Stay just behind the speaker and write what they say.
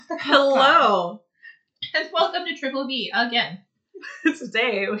Hello. And welcome to Triple B again.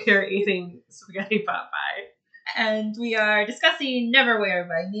 Today we are eating spaghetti pot pie. And we are discussing Neverwhere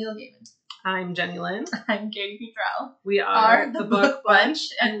by Neil Gaiman. I'm Jenny Lynn. I'm Katie Cottrell. We are the Book Bunch,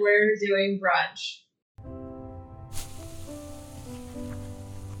 and we're doing brunch.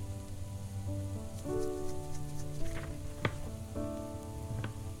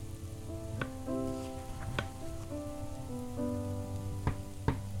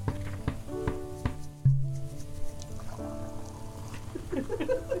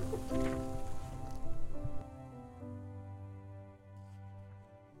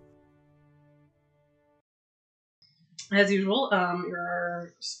 As usual,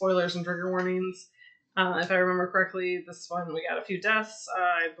 your spoilers and trigger warnings. If I remember correctly, this one we got a few deaths.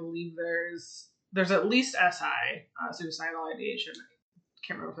 I believe there's at least SI, suicidal ideation. I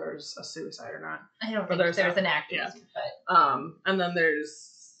can't remember if there's a suicide or not. I don't think there's an active, yeah. but and then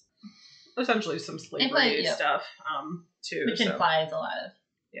there's essentially some slavery stuff, too. Which implies a lot of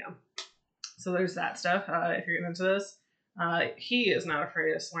So there's that stuff. If you're into this, he is not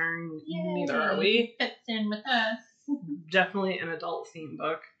afraid of swearing. Yay. Neither are we. Fits in with us. Definitely an adult theme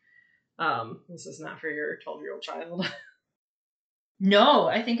book. This is not for your 12-year-old child. No,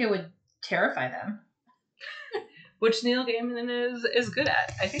 I think it would terrify them. Which Neil Gaiman is good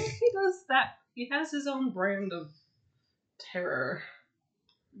at. I think he does that. He has his own brand of terror.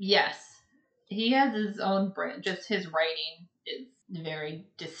 Yes. He has his own brand. Just his writing is very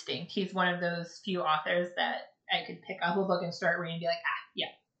distinct. He's one of those few authors that I could pick up a book and start reading and be like,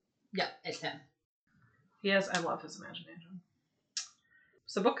 yeah, it's him. Yes, I love his imagination.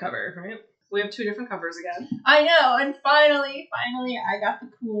 So book cover, right? We have two different covers again. I know, and finally, I got the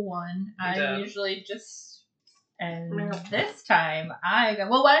cool one. I usually just, and this time I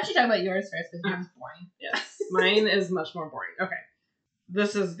got, well, why don't you talk about yours first, because yours is boring. Yes, mine is much more boring. Okay.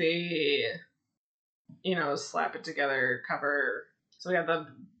 This is the, slap it together cover. So we have the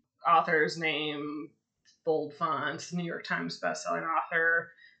author's name, bold font, New York Times bestselling author,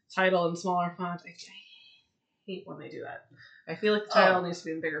 title in smaller font. I hate when they do that. I feel like the title needs to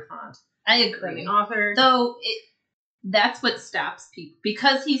be in bigger font. I agree. Than the author. So that's what stops people.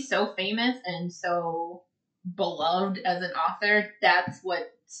 Because he's so famous and so beloved as an author, that's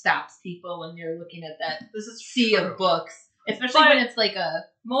what stops people when they're looking at that sea of books. Especially when it's like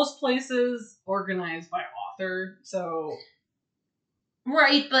most places organized by author, so...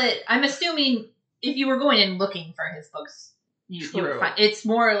 Right, but I'm assuming if you were going and looking for his books, you would find... It's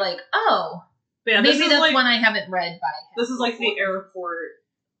more like, maybe that's one I haven't read by him. This is like the airport.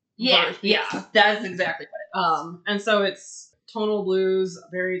 Yeah, that's exactly what it is. And so it's tonal blues,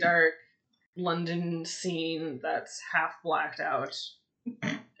 very dark London scene that's half blacked out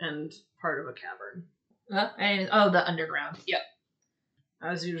and part of a cavern. The underground. Yep.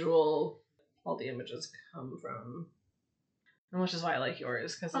 As usual, all the images come from, and which is why I like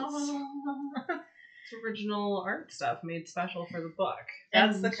yours, because it's original art stuff made special for the book.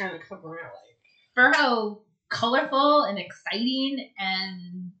 That's the kind of cover I like. For how colorful and exciting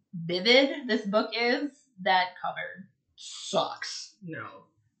and vivid this book is, that cover sucks. No.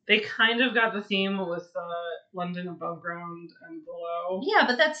 They kind of got the theme with London above ground and below. Yeah,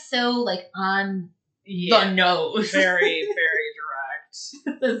 but that's so, on the nose. Very, very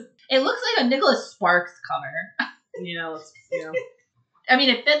direct. It looks like a Nicholas Sparks cover. I mean,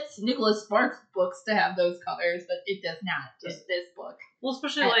 it fits Nicholas Sparks books to have those covers, but it does not. Just this book. Well,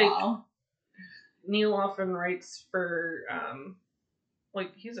 especially, Neil often writes for,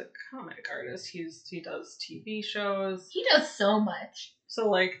 he's a comic artist. He does TV shows. He does so much.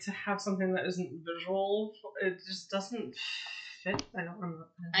 So, to have something that isn't visual, it just doesn't fit. I don't know.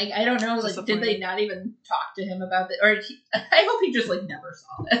 Did they not even talk to him about it? Or I hope he just, never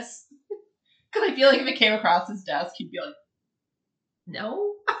saw this. Because I feel like if it came across his desk, he'd be like,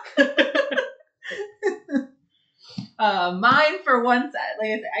 no? Mine, for one side, like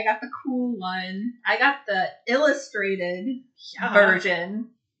I said, I got the cool one. I got the illustrated version.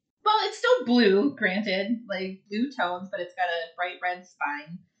 Well, it's still blue, granted, blue tones, but it's got a bright red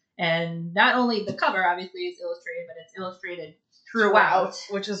spine. And not only the cover, obviously, is illustrated, but it's illustrated throughout.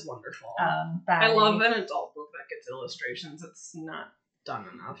 Which is wonderful. I love an adult book that gets illustrations. It's not done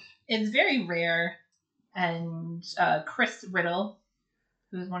enough. It's very rare. And Chris Riddle,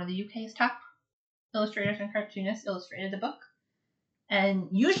 who's one of the UK's top illustrators and cartoonists, illustrated the book. And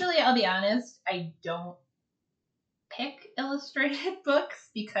usually, I'll be honest, I don't pick illustrated books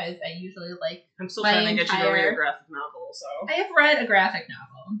because I usually like. I'm still trying to get you to read a graphic novel, so. I have read a graphic novel.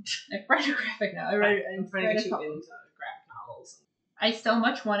 I'm trying to get you into graphic novels. I so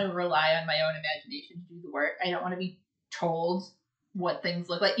much want to rely on my own imagination to do the work. I don't want to be told what things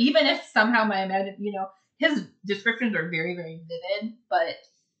look like. Even if somehow my his descriptions are very, very vivid, but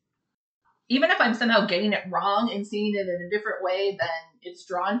even if I'm somehow getting it wrong and seeing it in a different way than it's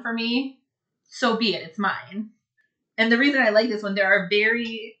drawn for me, so be it. It's mine. And the reason I like this one, there are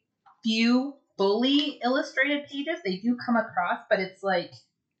very few fully illustrated pages. They do come across, but it's like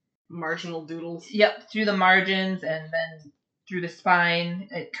marginal doodles. Yep, through the margins and then through the spine.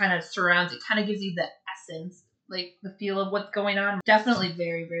 It kind of surrounds, it kind of gives you the essence, like the feel of what's going on. Definitely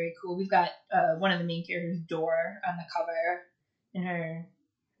very, very cool. We've got one of the main characters, Dor, on the cover in her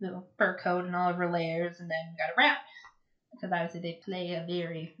little fur coat and all of her layers, and then we got a rat, because obviously they play a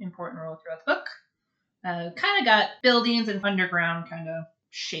very important role throughout the book. Kind of got buildings and underground kind of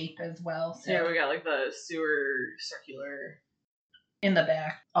shape as well. So yeah, we got like the sewer circular in the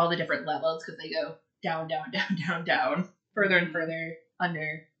back, all the different levels, because they go down, down, down, down, down, further and further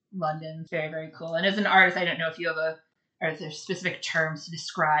under London. Very, very cool. And as an artist, I don't know if you have are there specific terms to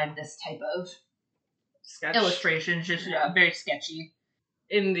describe this type of sketch illustrations. Just very sketchy.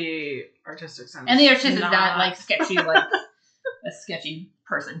 In the artistic sense. And the artist is not like sketchy, like a sketchy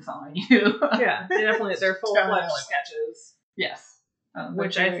person following you. Yeah, they're full-fledged sketches. Yes.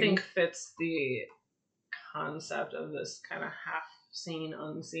 Which I think fits the concept of this kind of half-seen,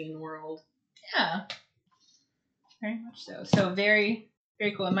 unseen world. Yeah. Very much so. So very,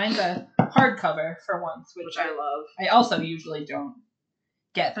 very cool. And mine's a hardcover for once, which I love. I also usually don't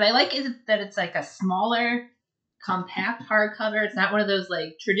get. But I like that it's like a smaller, compact hardcover. It's not one of those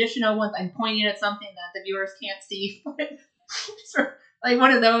like traditional ones. I'm pointing at something that the viewers can't see. Like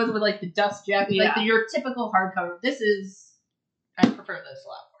one of those with like the dust jacket, like your typical hardcover. I prefer this a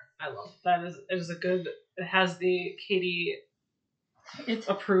lot more. I love that. It is a good. It has the Katie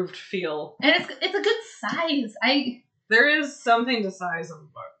approved feel, and it's a good size. There is something to size of a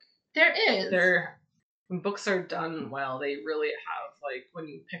book. There is. When books are done well, they really have, like, when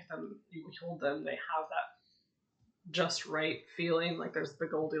you pick them, you hold them, they have that just right feeling. Like there's the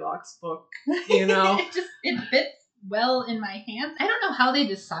Goldilocks book, you know. it fits well in my hands. I don't know how they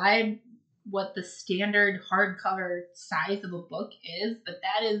decide what the standard hardcover size of a book is, but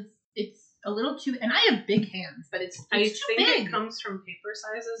it's a little too, and I have big hands, but it's too big. It comes from paper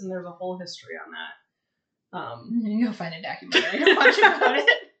sizes, and there's a whole history on that. You'll find a documentary to watch about it.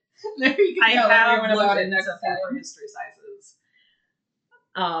 There you go. I have looked into paper history sizes.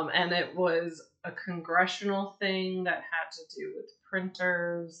 And it was a congressional thing that had to do with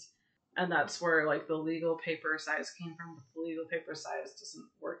printers, and that's where like the legal paper size came from. But the legal paper size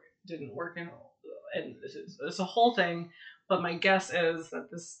didn't work and it's a whole thing. But my guess is that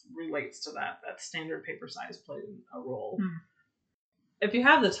this relates to that standard paper size played a role. If you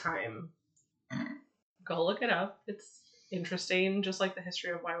have the time, go look it up. It's interesting, just like the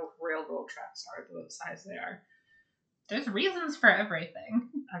history of why railroad tracks are the size they are. There's reasons for everything.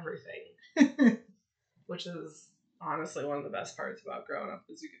 Everything. Which is honestly one of the best parts about growing up,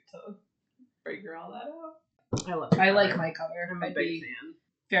 is you get to figure all that out. I like my cover. I'm a big fan.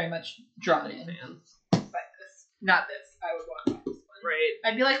 Very much drawn in by this. Not this. I would want this one. Right.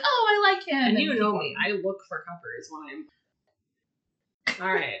 I'd be like, oh, I like him. And you know me. I look for covers when I'm...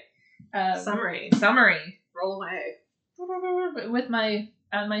 Alright. Summary. Roll away. With my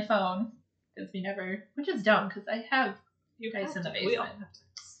phone. Because which is dumb, because I have you guys in the basement. We all have to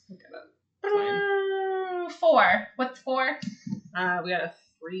look at it. 4. What's 4? We got a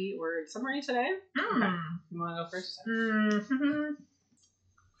 3-word summary today. Okay. You want to go first? Mm-hmm.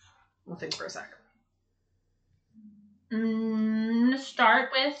 We'll think for a second.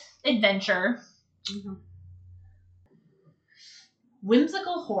 Start with adventure. Mm-hmm.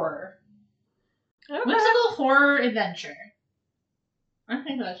 Whimsical horror. Okay. Whimsical horror adventure. I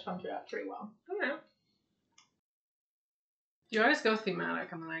think that's come out pretty well. Okay. You always go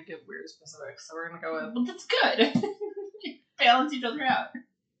thematic, and then I get weird specifics, so we're gonna go with... Well, that's good. Balance each other out.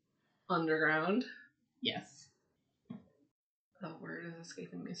 Underground. Yes. The word is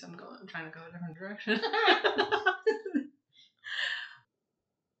escaping me, so I'm trying to go a different direction.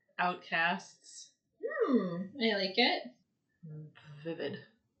 Outcasts. I like it. Vivid.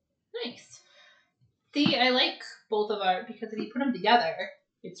 Nice. See, I like both of our, because if you put them together,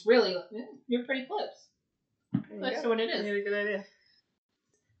 it's really, you're pretty close. That's what it is. You had a good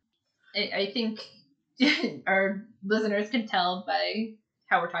idea. I think our listeners can tell by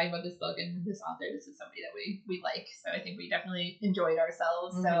how we're talking about this book and this author. This is somebody that we like. So I think we definitely enjoyed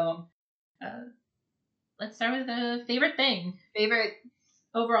ourselves. Mm-hmm. So let's start with a favorite thing. Favorite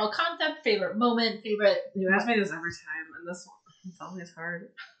overall concept, favorite moment, favorite... You ask me this every time, and this one, it's always hard.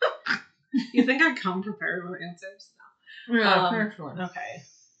 You think I come prepared with answers? No. Yeah, okay.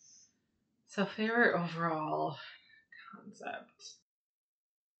 So favorite overall concept.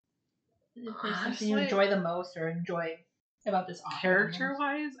 the person you enjoy the most or enjoy about this author?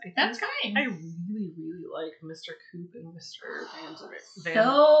 Character-wise, I think that's kind. I really, really like Mr. Coop and Mr.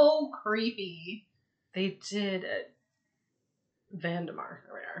 So creepy. They did Vandemar.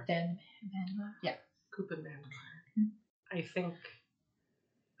 Vandemar. Yeah. Coop and Vandemar. I think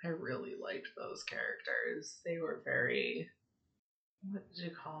I really liked those characters. They were very, what did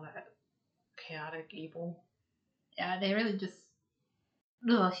you call that? Chaotic evil. Yeah, they really just.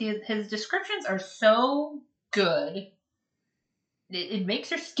 Ugh, his descriptions are so good. It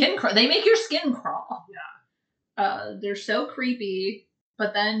makes your skin crawl. They make your skin crawl. Yeah. They're so creepy,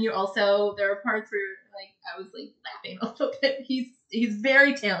 but then you also there are parts where like I was like laughing a little bit. He's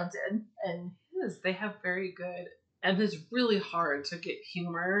very talented, and they have very good, and it's really hard to get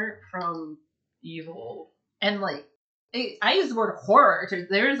humor from evil. And like I use the word horror.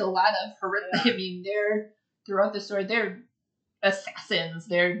 There's a lot of horrific. Yeah. I mean, they're throughout the story. They're assassins.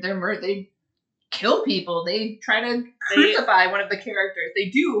 They kill people. They try to crucify one of the characters. They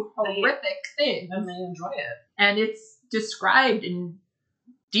do horrific things. And they enjoy it. And it's described in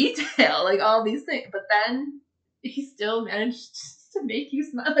detail, like all these things. But then he still managed to make you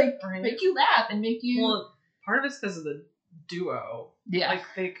smile, make you laugh, and make you... Well, part of it's because of the duo. Yeah. Like,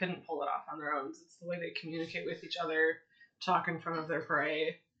 they couldn't pull it off on their own. It's the way they communicate with each other, talk in front of their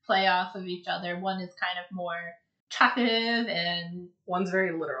prey. Play off of each other. One is kind of more talkative, and... One's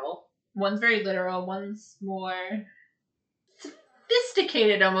very literal. One's more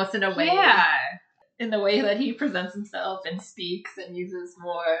sophisticated almost in a way. Yeah. In the way that he presents himself and speaks and uses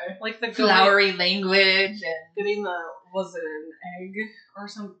more like the flowery language and getting was it an egg or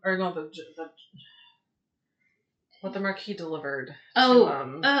some or no the what the Marquis delivered.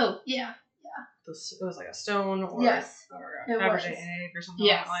 Oh yeah. It was like a stone or a Fabergé egg or something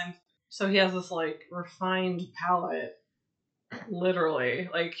like that. So he has this like refined palate. Literally,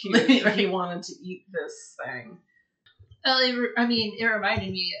 like he wanted to eat this thing. Well, it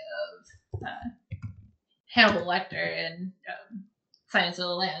reminded me of Hannibal Lecter and Silence of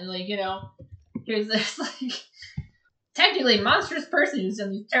the Lambs. Like, here's this like technically monstrous person who's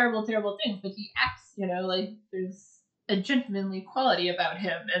done these terrible, terrible things, but he acts, like there's a gentlemanly quality about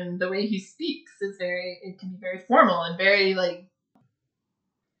him, and the way he speaks is it can be very formal and very like.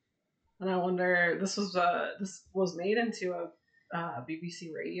 And I wonder, this was made into a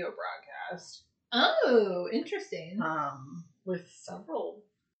BBC radio broadcast. Oh, interesting. With several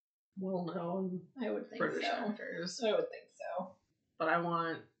well-known British actors. I would think so. But I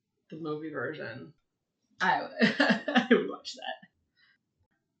want the movie version. I would watch that.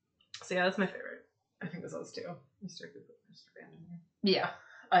 So yeah, that's my favorite. I think this was too. Mr. Cooper, Mr. Vandermeer. Yeah,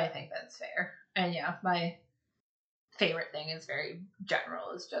 I think that's fair. And yeah, my favorite thing is very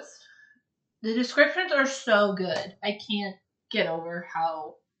general. Is just the descriptions are so good. I can't get over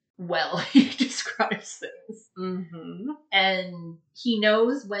how well he describes things. Mm-hmm. And he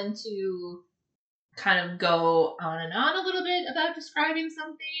knows when to kind of go on and on a little bit about describing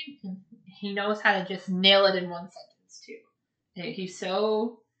something. He knows how to just nail it in one sentence too. He's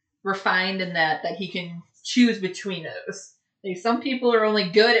so refined in that he can choose between those. Like, some people are only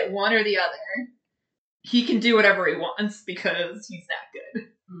good at one or the other. He can do whatever he wants because he's that good.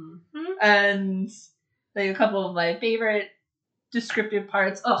 Mm-hmm. And like a couple of my favorite descriptive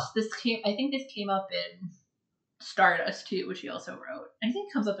parts. I think this came up in Stardust too, which he also wrote. I think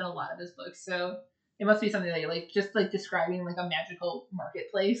it comes up in a lot of his books, so it must be something that you like, just like describing like a magical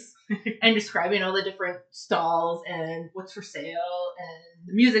marketplace and describing all the different stalls and what's for sale and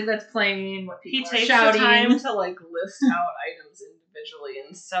the music that's playing, what people are shouting. He takes the time to like list out items individually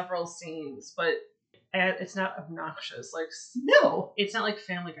in several scenes, but it's not obnoxious. Like, no, it's not like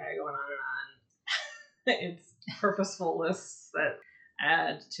Family Guy going on and on. It's purposeful lists that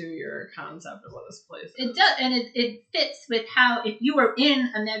add to your concept of what this place is. It does, and it fits with how, if you were in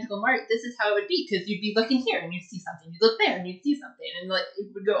a magical market, this is how it would be, because you'd be looking here and you'd see something, you'd look there and you'd see something, and like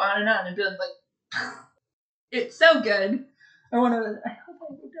it would go on and be like it's so good. I hope I wrote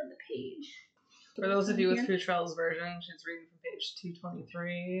down the page. For those of you with Futrell's version, she's reading from page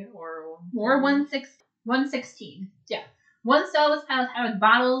 223 or 116. Yeah. One stall was piled high with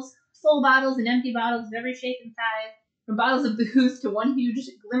bottles, full bottles and empty bottles of every shape and size, from bottles of booze to one huge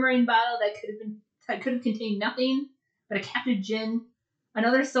glimmering bottle that could have contained nothing but a captive gin.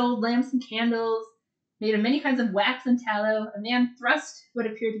 Another sold lamps and candles, made of many kinds of wax and tallow. A man thrust what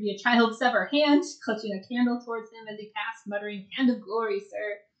appeared to be a child's severed hand, clutching a candle towards him as he passed, muttering, "Hand of glory,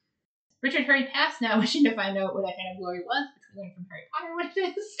 sir." Richard hurried past now, wishing to find out what a hand of glory was, which we learned from Harry Potter what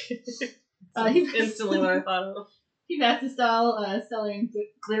it is. Instantly what I thought of. He passed a stall selling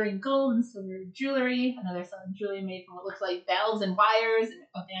glittering gold and silver jewelry. Another selling jewelry made from what looks like valves and wires and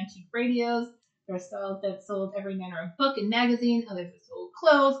of antique radios. There were stalls that sold every manner of book and magazine. Others that sold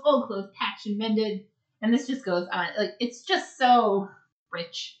clothes, old clothes patched and mended. And this just goes on. Like, it's just so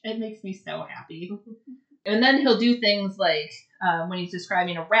rich. It makes me so happy. And then he'll do things like when he's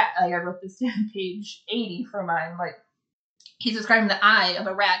describing a rat. Like, I wrote this down page 80 for mine. Like, he's describing the eye of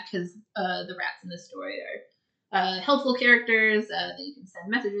a rat because the rats in this story are helpful characters that you can send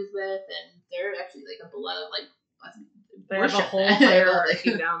messages with, and they're actually like a beloved, like, they have a whole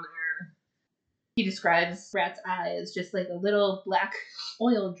hierarchy down there. He describes rat's eye as just like a little black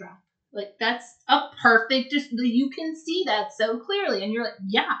oil drop. Like, that's a perfect, just you can see that so clearly, and you're like,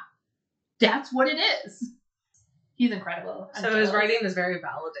 yeah, that's what it is. He's incredible. So his writing is very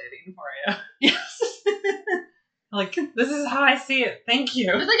validating for you. Yes. Like, this is how I see it. Thank you.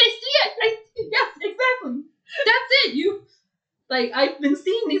 It's like, I see it. Yes, exactly. That's it. You, like, I've been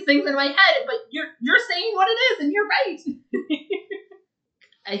seeing these things in my head, but you're saying what it is, and you're right.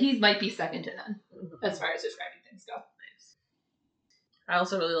 He might be second to none as far as describing things go. Nice. I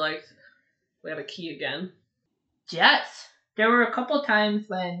also really liked we had a key again. Yes. There were a couple times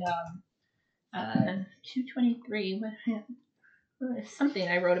when 223 something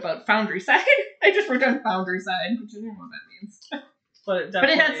I wrote about Foundry Side. I just wrote down Foundry Side, which I don't know what that means. But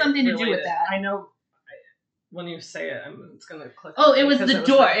it had something to do with that. I know. When you say it, it's gonna click. Oh, it was the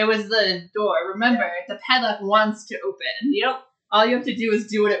door. It was the door. Remember, the padlock wants to open. Yep. All you have to do is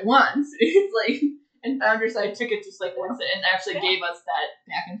do it at once. It's like, and Foundry Side took it just like once and actually gave us that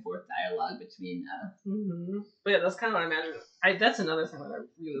back and forth dialogue between. But yeah, that's kind of what I imagine. That's another thing that I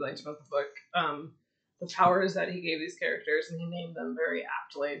really liked about the book. The powers that he gave these characters, and he named them very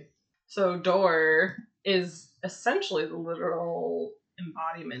aptly. So Door is essentially the literal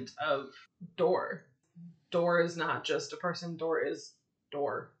embodiment of Door. Door is not just a person. Door is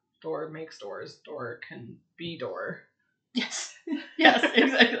Door. Door makes doors. Door can be Door. Yes. Yes,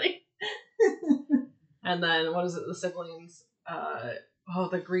 exactly. And then, what is it? The siblings,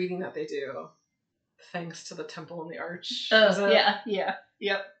 the greeting that they do. Thanks to the temple and the arch. Yeah.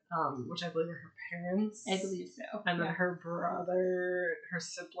 Yep. Which I believe are her parents. I believe so. And then her brother, her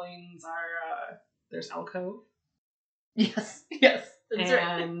siblings are, there's Alcove. Yes. That's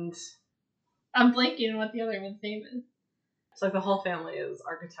right. I'm blanking on what the other one's name is. It's like the whole family is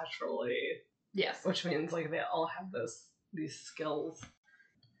architecturally. Yes. Which means like they all have these skills.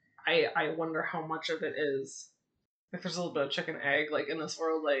 I wonder how much of it is, like, there's a little bit of chicken egg, like, in this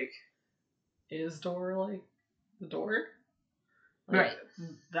world, like, is Door, like, the door? Like, right.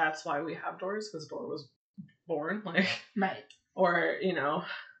 That's why we have doors, because Door was born, like. Right. Or,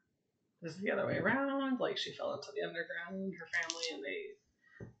 this is the other way around, like, she fell into the underground, her family, and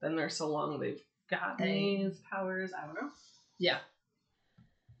then they're so long they've got these powers, I don't know. Yeah.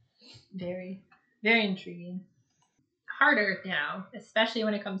 Very, very intriguing. Harder now, especially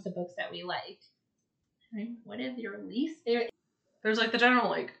when it comes to books that we like. I mean, what is your least favorite? There's like the general,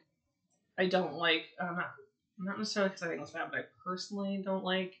 like, I don't like, not necessarily because I think it's bad, but I personally don't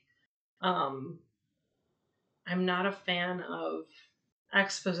like. I'm not a fan of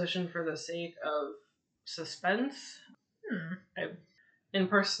exposition for the sake of suspense. In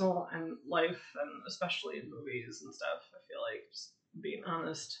personal and life, and especially in movies and stuff, I feel like just being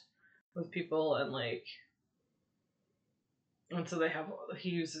honest with people and like. And so he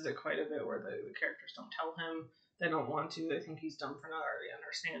uses it quite a bit where the characters don't tell him. They don't want to. They think he's dumb for not already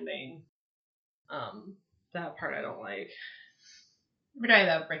understanding. That part I don't like. We're talking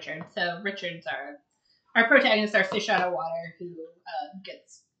about Richard. So Richard's our protagonist, our fish out of water, who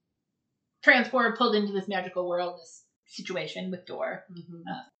gets transported, pulled into this magical world, this situation with Door.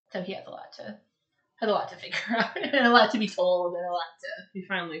 So he has a lot to figure out, and a lot to be told, and a lot to. He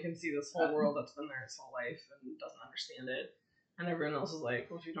finally can see this whole world that's been there his whole life and doesn't understand it. And everyone else is like,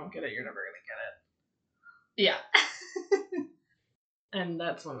 well, if you don't get it, you're never going to get it. Yeah. And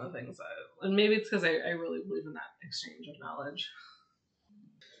that's one of the things and maybe it's because I really believe in that exchange of knowledge.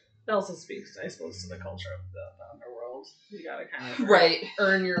 It also speaks, I suppose, to the culture of the underworld. You gotta kind of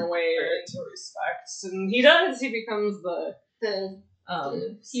earn your way into respect. And he does. He becomes the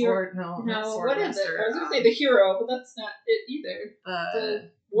sword. No, what is it? I was gonna say the hero, but that's not it either.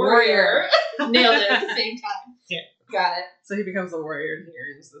 The warrior. Nailed it at the same time. Yeah. Got it. So he becomes a warrior and he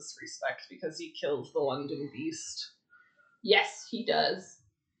earns this respect because he kills the London Beast. Yes, he does.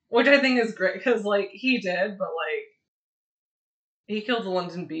 Which I think is great, because, like, he did, but, like, he killed the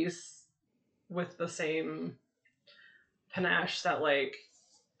London Beast with the same panache that, like,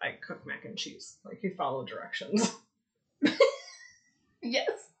 I cook mac and cheese. Like, he followed directions. Yes.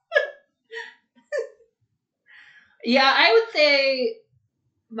 Yeah, I would say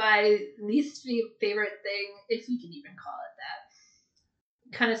my least favorite thing, if you can even call it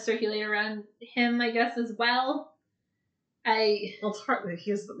that, kind of circulate around him, I guess, as well. Well, it's hard that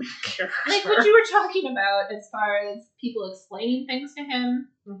he's the main character. Like what you were talking about as far as people explaining things to him.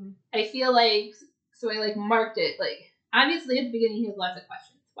 Mm-hmm. I feel like, so I like marked it, like, obviously at the beginning he has lots of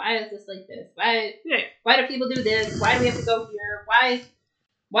questions. Why is this like this? Why do people do this? Why do we have to go here?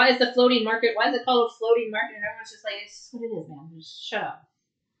 Why is the floating market? Why is it called a floating market? And everyone's just like, it's just what it is, man. Just shut up.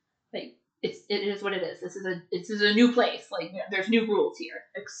 Like, it is what it is. This is a new place. Like, there's new rules here.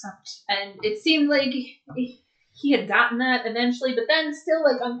 And it seemed like he had gotten that eventually, but then still,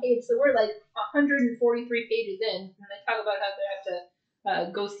 like, on page, so we're like 143 pages in, and they talk about how they have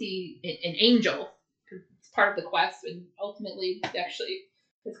to go see an angel, because it's part of the quest, and ultimately, actually,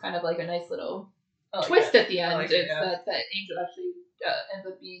 it's kind of like a nice little twist at the end. That angel actually ends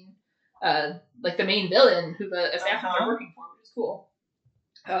up being like the main villain who the assassins are working for, which is cool.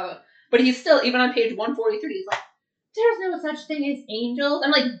 But he's still, even on page 143, he's like, there's no such thing as angels.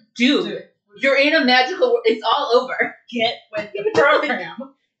 I'm like, dude, you're in a magical world. It's all over. Get with the program.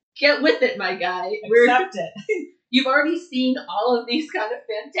 Get with it, my guy. Accept it. You've already seen all of these kind of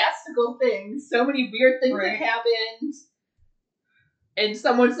fantastical things. So many weird things have happened. And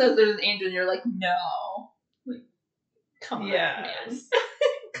someone says there's an angel, and you're like, no. Like, come on, man.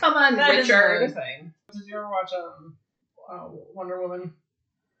 Come on, that Richard. Is thing. Did you ever watch Wonder Woman?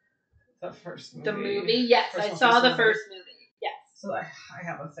 The first movie. The movie? Yes, I saw the first movie. Yes. So I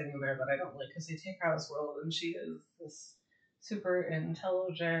have a thing there that I don't like, because they take her out of this world, and she is this super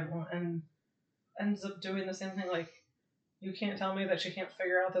intelligent and ends up doing the same thing. Like, you can't tell me that she can't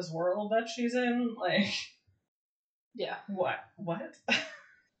figure out this world that she's in. Like, yeah. What?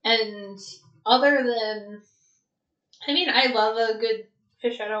 And other than, I mean, I love a good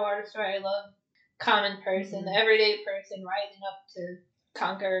fish out of water story. I love common person, the everyday person rising up to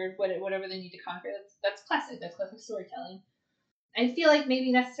conquer whatever they need to conquer. That's classic. That's classic storytelling. I feel like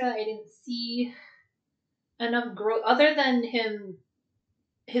maybe necessarily I didn't see enough growth other than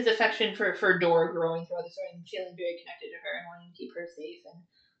his affection for Dora growing throughout the story and feeling very connected to her and wanting to keep her safe and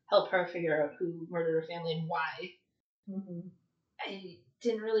help her figure out who murdered her family and why. Mm-hmm. I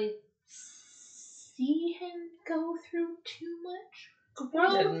didn't really see him go through too much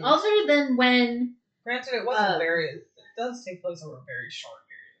growth other than when. Granted, it wasn't it does take place over a very short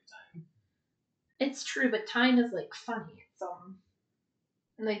period of time. It's true, but time is like funny. It's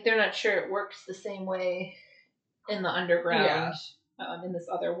like they're not sure it works the same way in the underground, in this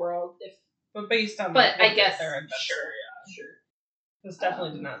other world. But based on I guess their adventure, sure. This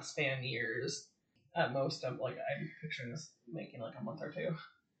definitely did not span years. At most, I'm picturing this making like a month or two.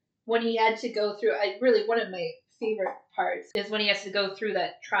 When he had to go through, one of my favorite parts is when he has to go through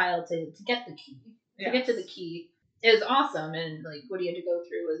that trial to get the key. To get to the key. It was awesome, and like what he had to go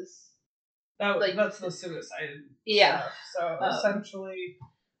through was that's the suicide stuff. So essentially,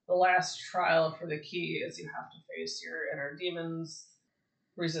 the last trial for the key is you have to face your inner demons,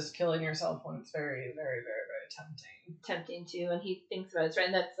 resist killing yourself when it's very, very, very, very tempting. Tempting too, and he thinks about his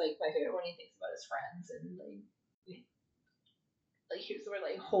friend. That's like my favorite when he thinks about his friends and like he was sort of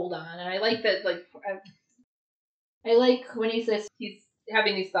like, hold on. And I like that, like I like when he says he's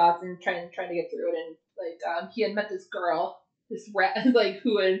having these thoughts and trying to get through it, and like he had met this girl, this rat, like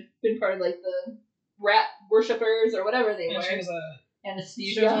who had been part of like the rat worshippers or whatever they were. She was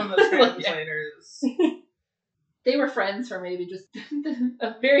anesthesia. She was one of the translators. They were friends for maybe just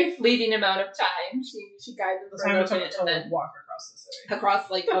a very fleeting amount of time. She guided them for a little bit and then walk across the city,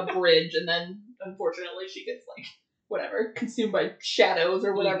 across like a bridge, and then unfortunately she gets like whatever consumed by shadows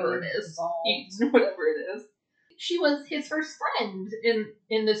or whatever it is, eaten, whatever it is. She was his first friend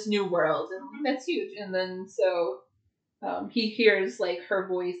in this new world, and that's huge. And then so he hears like her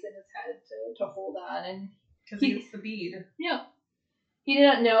voice in his head to hold on, and because he gets the bead. Yeah, he did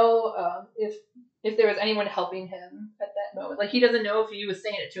not know if there was anyone helping him at that moment. Like he doesn't know if he was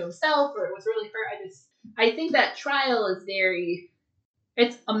saying it to himself or it was really her. I think that trial is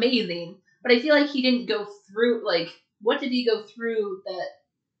it's amazing, but I feel like he didn't go through what did he go through that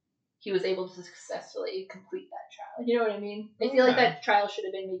he was able to successfully complete that trial. You know what I mean? I feel like that trial should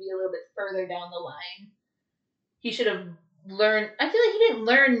have been maybe a little bit further down the line. He should have learned. I feel like he didn't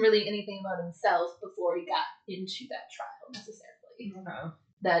learn really anything about himself before he got into that trial necessarily. Okay.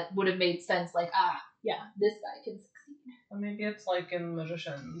 That would have made sense. Like, this guy can succeed. Or maybe it's like in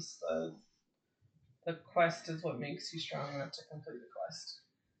Magicians, the quest is what makes you strong enough to complete the quest.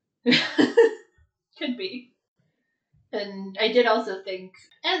 Could be. And I did also think,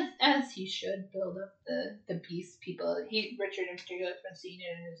 as he should, build up the beast people. Richard in particular has been seeing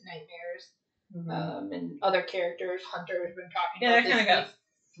it in his nightmares. And other characters, Hunter has been talking Yeah, about that kind of got beast.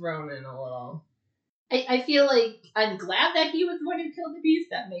 thrown in a little. I feel like I'm glad that he was the one who killed the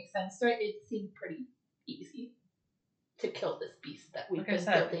beast. That makes sense, right? It seemed pretty easy to kill this beast that we've been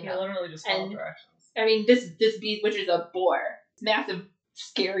building he up. literally just followed directions. I mean, this beast, which is a boar, massive,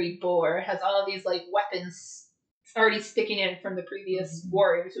 scary boar, has all of these like weapons already sticking in from the previous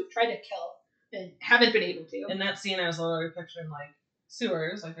warriors who've tried to kill and haven't been able to. In that scene, I was literally picturing like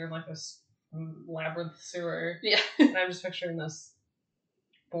sewers, like there's like this labyrinth sewer. Yeah, and I'm just picturing this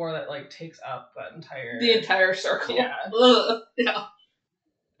boar that like takes up the entire circle. Yeah. Ugh. Yeah.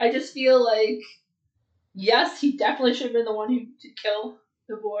 I just feel like, yes, he definitely should have been the one who to kill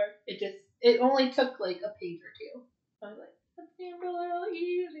the boar. It only took like a page or two. I was like, that seemed a little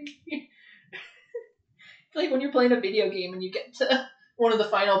easy. It's like when you're playing a video game and you get to one of the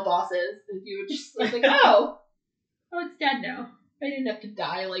final bosses, and you just like, oh, it's dead now. I didn't have to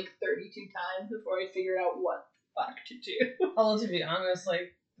die like 32 times before I figured out what the fuck to do. Although, to be honest,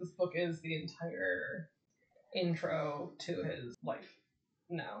 like, this book is the entire intro to his life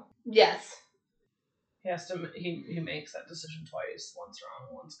now. Yes. He makes that decision twice, once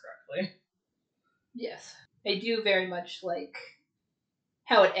wrong, once correctly. Yes. I do very much like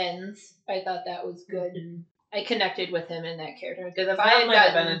how it ends. I thought that was good. Mm-hmm. I connected with him in that character, because if I might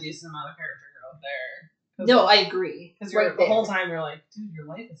have been a decent amount of character growth there. No, I agree. Because the whole time you're like, dude, your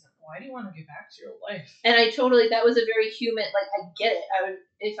life isn't. Why do you want to get back to your life? And that was a very human. Like, I get it.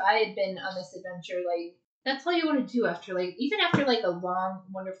 If I had been on this adventure, like, that's all you want to do after, like, even after like a long,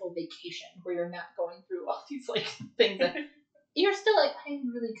 wonderful vacation where you're not going through all these like things that you're still like, I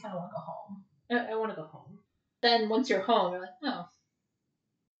really kind of want to go home. I want to go home. Then once you're home, you're like, oh,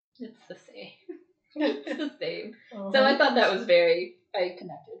 it's the same. It's the same. So I thought that was I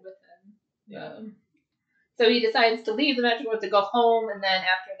connected with him. Yeah. So he decides to leave the magic world to go home, and then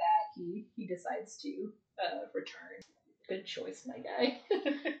after that, he decides to return. Good choice, my guy.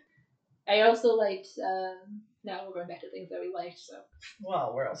 I also liked. Now we're going back to things that we liked. So.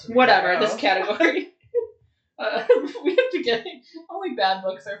 Well, where else? Whatever this category. We have to get only bad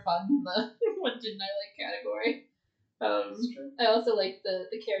books are fun in the what didn't I like category. I also liked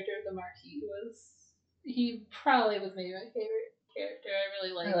the character of the Marquis. He probably was maybe my favorite character.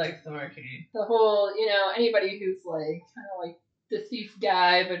 I liked the Marquis. The whole, anybody who's like kind of like the thief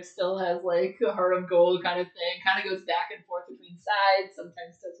guy, but still has like a heart of gold kind of thing. Kind of goes back and forth between sides.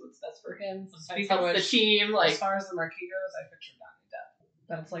 Sometimes does what's best for him. Sometimes helps the team. Like, as far as the Marquis goes, I picture Johnny Depp.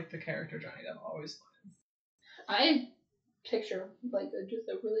 That's like the character Johnny Depp always plays. I picture like just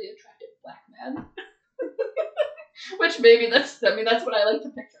a really attractive black man. Which maybe that's what I like to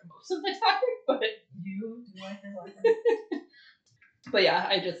picture most of the time. But you do like your black man. But yeah,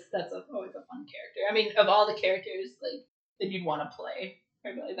 that's always a fun character. I mean, of all the characters like that you'd want to play, I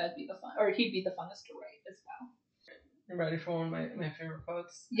really that'd be the fun, or he'd be the funnest to write as well. You ready for one of my favorite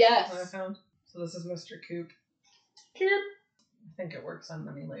quotes? Yes. That I found. So this is Mr. Coop. Coop. I think it works on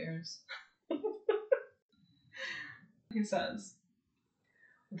many layers. He says,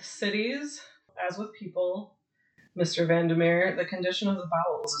 "With cities, as with people, Mr. Vandermeer, the condition of the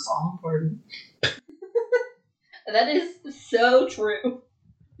bowels is all important." That is so true.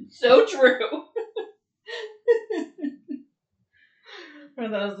 So true.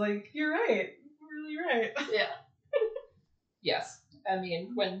 And I was like, you're right. You're really right. Yeah. Yes. I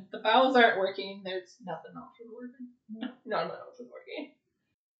mean, when the bowels aren't working, there's nothing else is working. None else is working.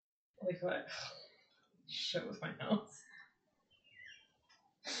 Like what? Shit with my nose.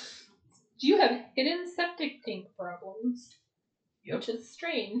 Do you have hidden septic tank problems? Yep. Which is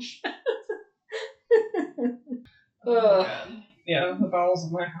strange. Oh God. Yeah, the bowels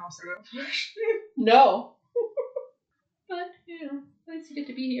of my house are not fresh. No. But, at least you get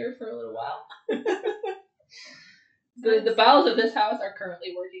to be here for a little while. The bowels of this house are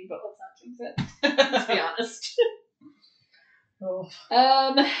currently working, but let's not jinx it. Let's be honest. Oh.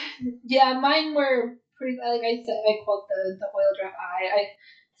 Yeah, mine were pretty, like I said, I quote the oil drop eye.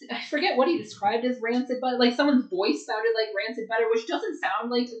 I forget what he described as rancid butter. Like, someone's voice sounded like rancid butter, which doesn't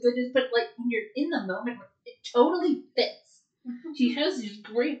sound like a good, but like when you're in the moment, it totally fits. She has these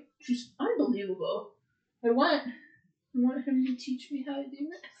great, she's unbelievable. I want him to teach me how to do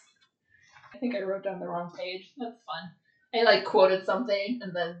this. I think I wrote down the wrong page. That's fun. I like quoted something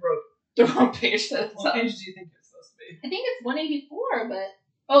and then wrote the wrong page. What page do you think it's supposed to be? I think it's 184, but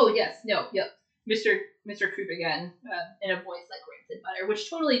oh yes, no, yep. Mr. Creep again, in a voice like rancid butter, which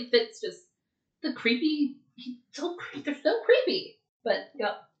totally fits just the creepy. They're so creepy. But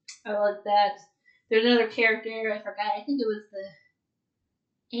yep, I like that. There's another character I forgot. I think it was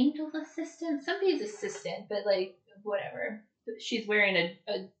the Angel's assistant, somebody's assistant, but like whatever. she's wearing a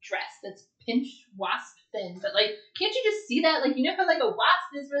dress that's pinch wasp thin, but like, can't you just see that? Like, you know how like a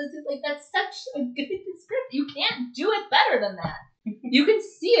wasp is really like, that's such a good description. You can't do it better than that. You can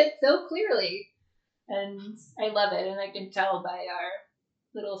see it so clearly, and I love it. And I can tell by our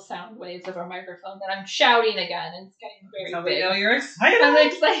little sound waves of our microphone that I'm shouting again, and it's getting very So big. we know you're excited. I'm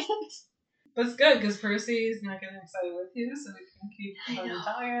excited. But it's good because Percy's not getting excited with you, so we can keep on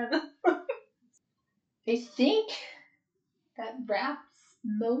Italian. I think that wraps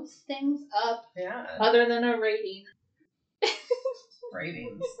most things up. Yeah. Other than a rating.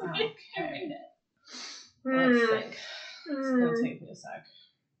 Ratings. Okay. Let's think. It's gonna take me a sec.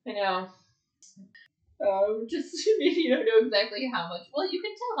 I know. Just maybe you don't know exactly how much. Well, you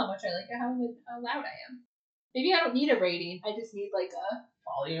can tell how much I like it, how loud I am. Maybe I don't need a rating. I just need like a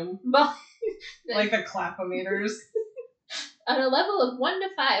volume. Like the clapometers. On a level of 1 to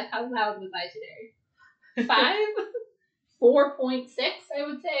 5, how loud was I today? 5? 4.6, I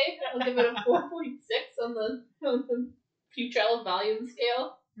would say. I'll give it a 4.6 on the Futrell volume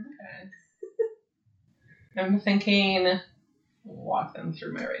scale. Okay. I'm thinking walk them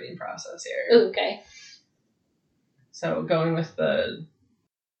through my rating process here. Ooh, okay. So going with the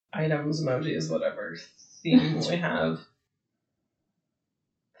items, emojis, whatever theme we have,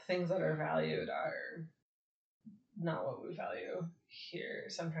 things that are valued are not what we value here.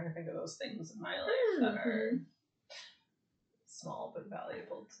 So I'm trying to think of those things in my life that are small but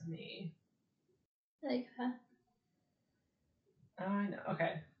valuable to me. Like that. Oh, I know.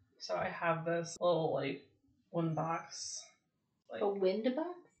 Okay. So I have this little, like, wooden box. Like, a wind box?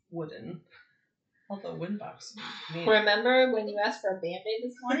 Wooden. What the wind box mean? Remember when you asked for a Band-Aid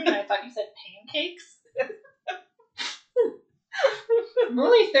this morning and I thought you said pancakes? I'm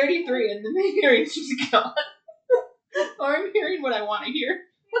only 33 and the hearing's just gone. Or I'm hearing what I want to hear.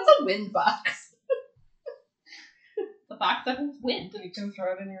 What's a wind box? The box that has wind. You can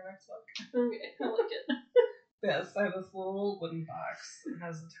throw it in your next book. Okay, I like it. Yes, I have this little wooden box. It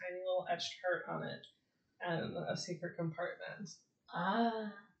has a tiny little etched heart on it and a secret compartment.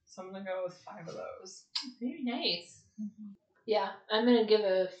 Ah. So I'm going to go with 5 of those. Very nice. Mm-hmm. Yeah, I'm going to give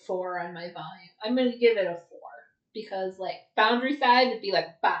it a 4 on my volume. I'm going to give it a 4. Because, like, Boundary Side would be like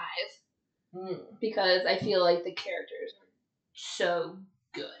a 5. Because I feel like the characters are so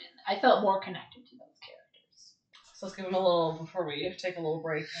good. I felt more connected to those characters. So let's give them a little, before we take a little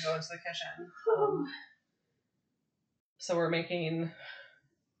break and go into the kitchen. So I'm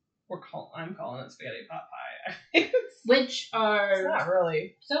calling it spaghetti pot pie. Which are... It's not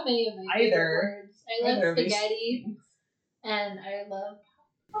really. So many of my favorite words. I love spaghetti. And I love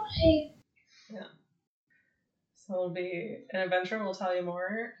pie. Yeah. So it'll be an adventure. We'll tell you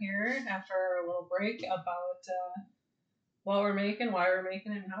more here after a little break about what we're making, why we're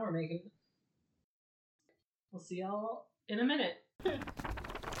making it, and how we're making it. We'll see y'all in a minute.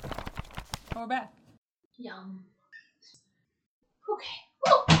 We're back. Yum. Okay.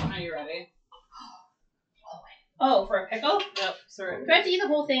 Are you ready? Oh, for a pickle? Yep. Sorry. Do I have to eat the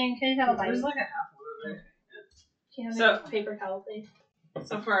whole thing? Can I have a bite? There's like a half one. Okay. Can you have a paper towel, please?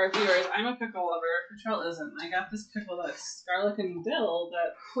 So for our viewers, I'm a pickle lover. Patrell isn't. I got this pickle that's garlic and dill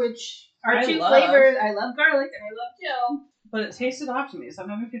which are I two love. flavors. I love garlic and I love dill. But it tasted off to me, so I'm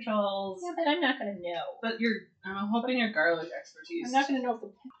having Patrell's. Yeah, but I'm not gonna know. But I'm hoping your garlic expertise. I'm not gonna know if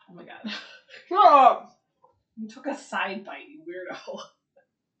the. Oh my god. Stop! You took a side bite, you weirdo.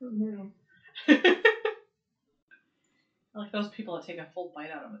 I like those people that take a full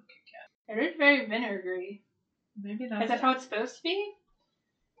bite out of a Kit Kat. It is very vinegary. Maybe that's. Is that how it's supposed to be?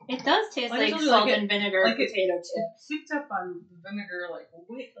 It does taste like salt salt and vinegar potato chips. It picked up on vinegar,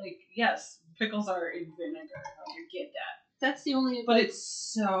 yes, pickles are in vinegar. I get that. That's the only. But it's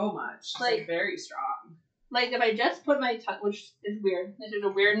so much. It's very strong. Like if I just put my tongue, which is weird. This is a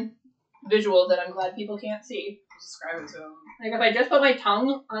weird visual that I'm glad people can't see. Describe it to them. Like if I just put my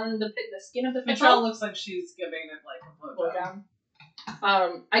tongue on the skin of the pickle. Michelle looks like she's giving it like a blowjob.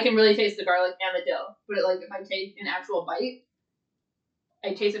 I can really taste the garlic and the dill. But if I take an actual bite,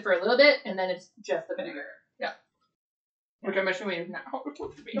 I taste it for a little bit, and then it's just the vinegar. Yeah. Which I'm assuming is not how it's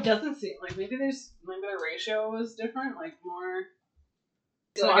supposed to be. It doesn't seem like maybe the ratio was different, like more.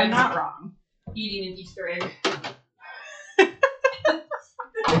 So I'm not wrong. Eating an Easter egg.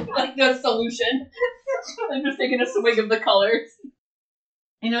 Like the solution. I'm just taking a swig of the colors.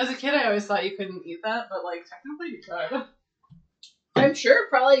 As a kid, I always thought you couldn't eat that, but technically you could. I'm sure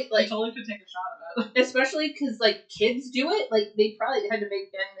probably you totally could take a shot of it. Especially because kids do it. They probably had to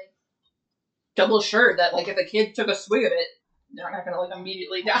make double sure that if a kid took a swig of it, they're not gonna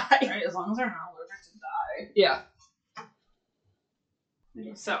immediately die. Right, as long as they're not allergic to die. Yeah.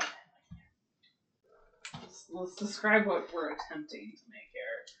 So let's describe what we're attempting to make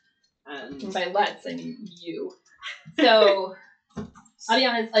here. And by let's, I mean you. So, I'll be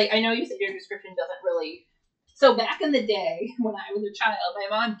honest, like, I know you said your description doesn't really... So, back in the day, when I was a child, my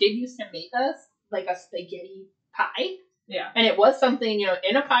mom did used to make us, like, a spaghetti pie. Yeah. And it was something, you know,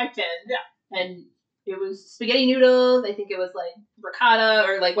 in a pie tin. Yeah. And it was spaghetti noodles. I think it was, like, ricotta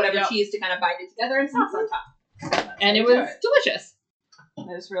or, like, whatever cheese to kind of bind it together and sauce on top. And it was delicious.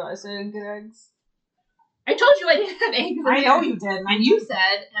 I just realized I didn't get eggs. I told you I didn't have eggs. I know you did. And you said,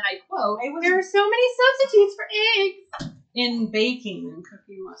 and I quote, there are so many substitutes for eggs. In baking and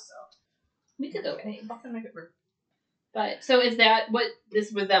cooking less so. We could go with eggs. I can make it work. But, so is that what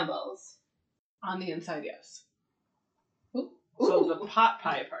this resembles? On the inside, yes. Ooh. So the pot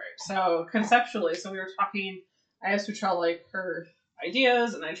pie part. So conceptually, so we were talking, I asked Michelle, like, her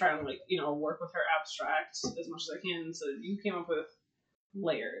ideas, and I try and, like, you know, work with her abstract as much as I can, so you came up with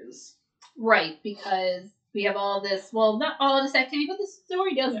layers. Right, because we have all this, well, not all of this activity, but the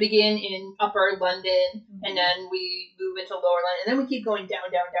story does begin in upper London, and then we move into lower London, and then we keep going down.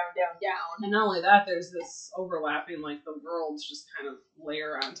 And not only that, there's this overlapping, like, the worlds just kind of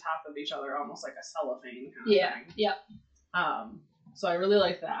layer on top of each other, almost like a cellophane kind of thing. Yeah. So I really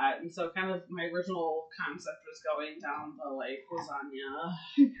like that, and so kind of my original concept was going down the, like, lasagna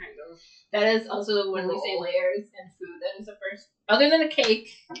kind of. That is also when we say layers and food, that is the first, other than a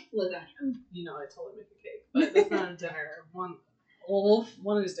cake, lasagna. You know, I totally make a cake, but that's not a dinner. One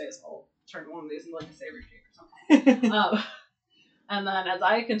of these days I'll turn one of these into, like, a savory cake or something. And then as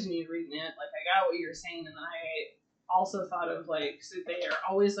I continued reading it, like, I got what you were saying, and then I also thought of, like, so they are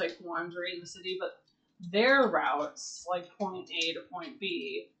always, like, wandering the city, but their routes, like point A to point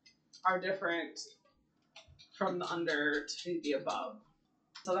B, are different from the under to the above.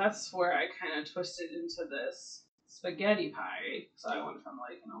 So that's where I kind of twisted into this spaghetti pie. So I went from,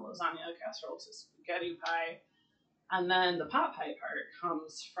 like, you know, lasagna casserole to spaghetti pie. And then the pot pie part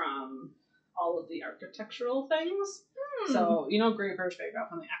comes from all of the architectural things. So, you know, Great British Bake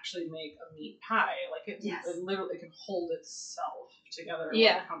Off, when they actually make a meat pie, like, it literally can hold itself together.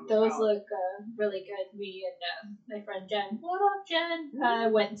 Yeah, those look really good. Me and my friend Jen, what up,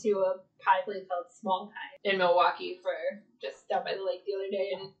 Jen? Went to a pie place called Small Pie in Milwaukee for just down by the lake the other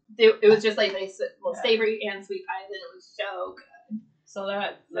day, and it was just like nice, savory and sweet pies, and it was so good. So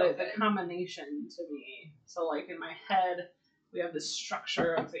that the combination to me. So, like, in my head, we have the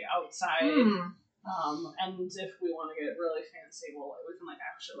structure of the outside. And if we want to get really fancy, we can, like,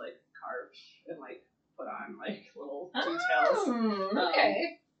 actually, like, carve and, like, put on, like, little details.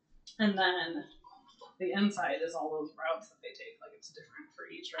 Okay. And then the inside is all those routes that they take. Like, it's different for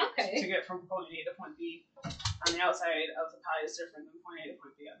each route. Okay. To get from point A to point B on the outside of the pie is different than point A to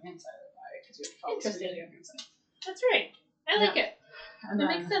point B on the inside of the pie, because you have to follow the spaghetti on the inside. That's right. I like it. And that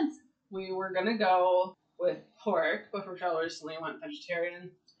makes sense. We were going to go with pork, but Rochelle recently went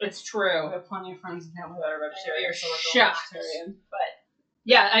vegetarian. It's true. We have plenty of friends and family that are vegetarian, so we're going shocked. vegetarian. But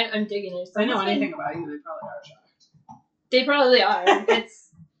yeah, I'm digging it. If I know anything about you, they probably are shocked. They probably are.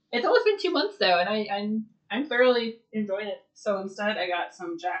 It's always been 2 months though, and I'm thoroughly enjoying it. So instead, I got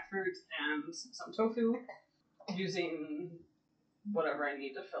some jackfruit and some tofu, using whatever I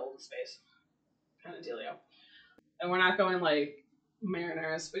need to fill the space, kind of dealio. And we're not going, like,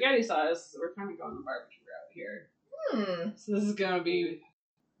 marinara spaghetti sauce. We're kind of going the barbecue route here. So this is gonna be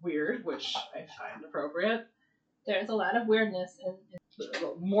weird, which I find appropriate. There's a lot of weirdness in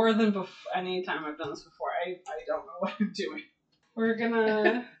more than any time I've done this before. I don't know what I'm doing. We're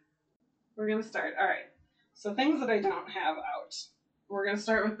gonna start. All right. So things that I don't have out. We're gonna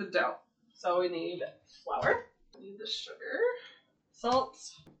start with the dough. So we need flour. We need the sugar, salt,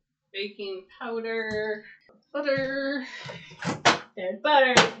 baking powder, butter. There's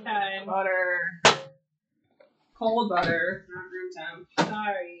butter time. Butter. Cold butter, not room temp.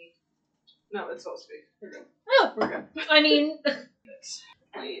 Sorry. No, it's supposed to be. We're good. Oh, We're good. I mean,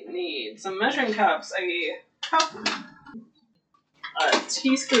 we need some measuring cups, a cup, a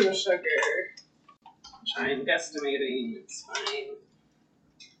teaspoon of sugar, which I'm guesstimating it's fine,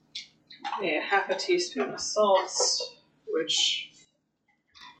 a half a teaspoon of salt, which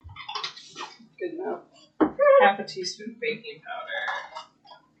good enough, half a teaspoon of baking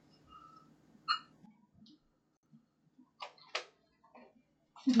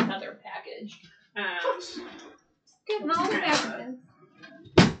powder, another package. and Getting all the packages.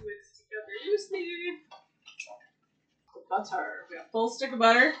 Mix together loosely. Butter. We got a full stick of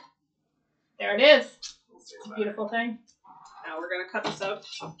butter. There it is. Full stick of butter. Beautiful thing. Now we're gonna cut this up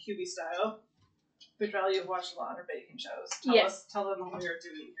QB style. Which you've watched a lot of baking shows. Tell them what we are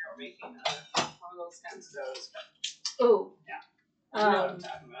doing here. We're making one of those kinds of doughs. Oh. Yeah. You know what I'm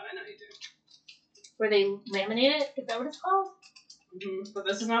talking about. I know you do. Where they laminate it? Is that what it's called? Mm-hmm. But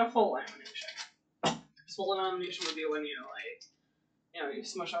this is not full lamination. Full lamination would be when you you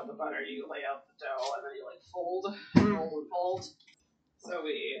smush out the butter, you lay out the dough, and then you fold, roll and fold. So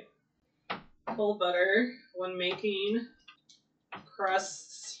we fold butter when making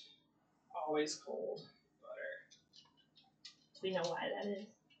crusts. Always cold butter. Do we know why that is?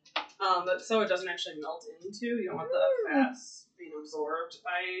 But so it doesn't actually melt into. You don't want the fats being absorbed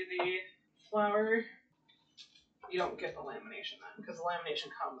by the flour. You don't get the lamination then, because the lamination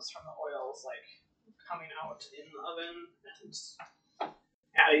comes from the oils coming out in the oven and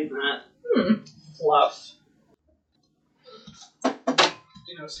adding that fluff. Do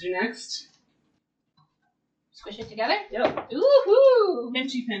you know what to do next? Squish it together? Yep. Woohoo!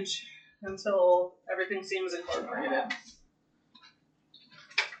 Pinchy pinch until everything seems incorporated.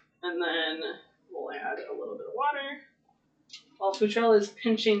 And then we'll add a little bit of water. While Futrell is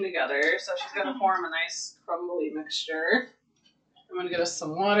pinching together, so she's going to form a nice crumbly mixture. I'm going to get us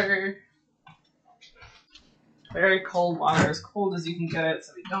some water. Very cold water, as cold as you can get it,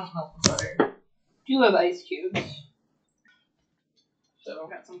 so we don't melt the butter. Do you have ice cubes? So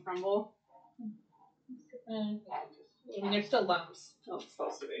got some crumble. I mean, there's still lumps. Oh, it's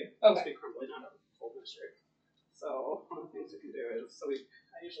supposed to be. It's Okay. supposed to be crumbly, not a full mixture. So one of the things we can do is, I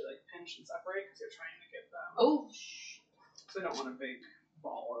usually pinch and separate because you're trying to get them. Oh. So I don't want a big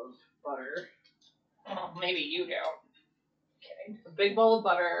ball of butter. Oh, maybe you don't. Okay. A big bowl of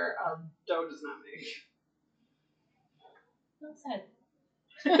butter, dough does not make. What's that?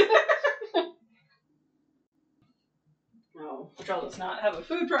 No, Futrell does not have a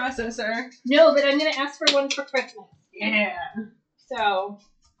food processor. No, but I'm going to ask for one for Christmas. Yeah. So,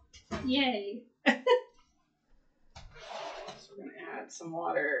 yay. So we're going to add some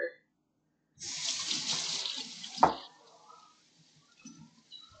water.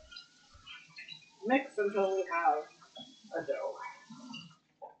 Mix until we have a dough.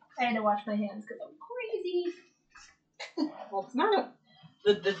 I had to wash my hands because I'm crazy. Well, it's not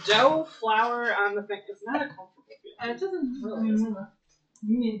the dough flour on the thing. It's not a comfortable feeling. It doesn't really isn't.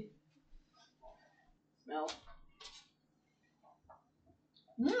 Smell.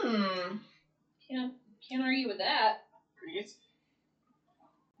 Can't argue with that. Great.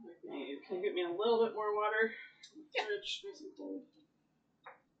 Can you get me a little bit more water? Yeah. Nice and cold.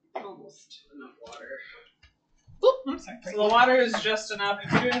 Almost enough water. Oop, I'm sorry. So the water is just enough.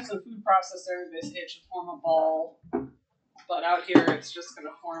 If you're doing some food processor, basically it should form a ball. But out here, it's just going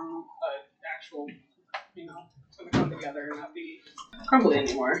to form an actual, it's going to come together and not be crumbly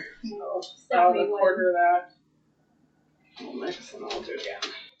anymore. So about a quarter of that. We'll mix and then we'll do it again.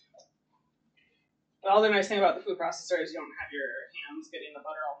 The other nice thing about the food processor is you don't have your hands getting the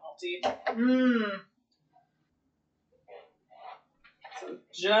butter all melty. So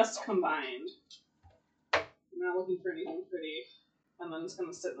just combined. I'm not looking for anything pretty. And then it's going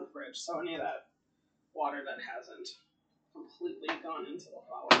to sit in the fridge. So any of that water that hasn't completely gone into the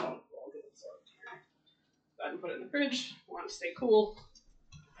flour will get absorbed here. Go ahead and put it in the fridge. We want to stay cool.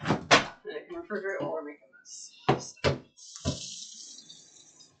 And it can refrigerate while we're making this stuff.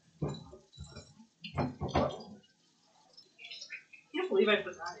 I can't believe I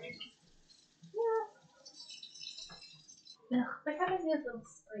put that in. Yeah. What happened to this little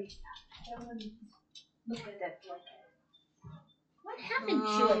spray stuff? I don't want to look at that blanket. What happened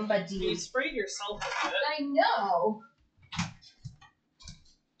to it, buddy? You sprayed yourself with it. I know.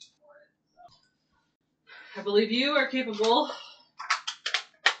 I believe you are capable of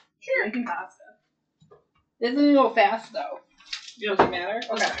making pasta. This doesn't go fast, though. Does it matter?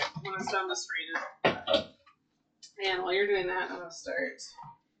 Okay. When it's done, to strain it. And while you're doing that, I'm going to start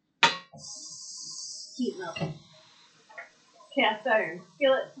heating up. Cast iron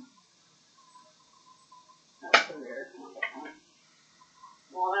skillet. That's so weird.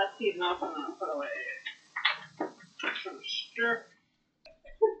 While that's heating up, I'm going to put away some strip.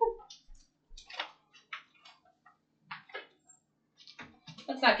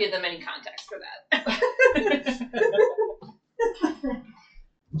 Let's not give them any context for that.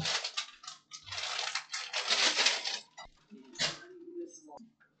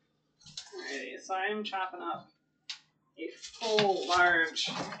 Alrighty, so I'm chopping up a full, large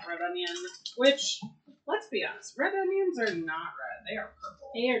red onion, which, let's be honest, red onions are not red. They are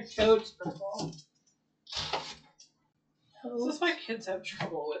purple. They are toads purple. This is why kids have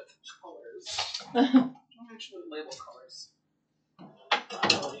trouble with colors. Don't actually label colors.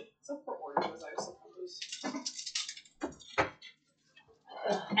 Except for oranges, I suppose.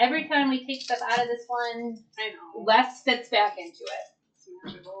 Every time we take stuff out of this one, I know. less fits back into it. It's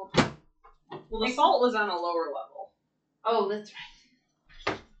magical. Well, the salt was on a lower level. Oh, that's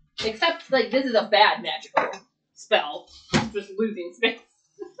right. Except, like, this is a bad magical spell. Just losing space.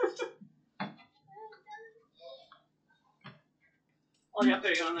 I'll get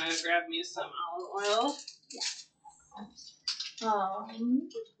there. You want to grab me some olive oil?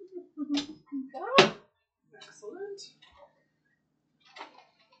 Excellent.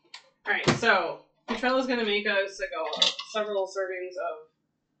 Alright, so Petrella's going to make us several servings of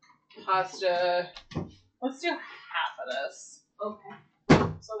pasta. Let's do half of this. Okay.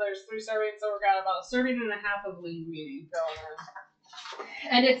 So there's 3 servings, so we've got about a serving and a half of linguine going in.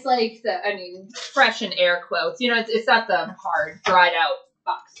 And it's like fresh in air quotes. You know, it's not the hard, dried out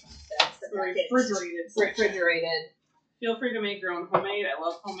box. That's the refrigerated. Feel free to make your own homemade. I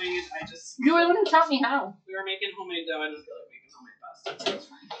love homemade. You wouldn't tell me how. We were making homemade dough. I didn't feel like making homemade pasta, so it's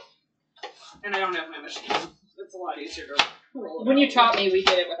fine. And I don't have my machine. It's a lot easier to roll it When out. you taught me, we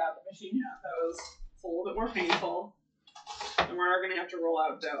did it without the machine. Yeah, it's a little bit more painful. And we're going to have to roll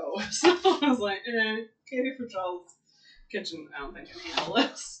out dough. So I was like, Katie Petrella's kitchen, I don't think can handle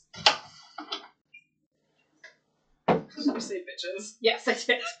this. Did you say bitches? Yes, I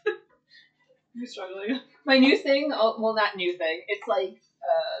did. You struggling? My new thing, well, not new thing, it's like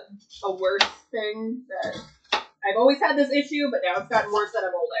a worse thing that I've always had this issue, but now it's gotten worse that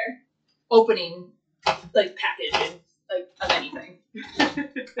I'm older. Opening, like, packaging, like, of anything.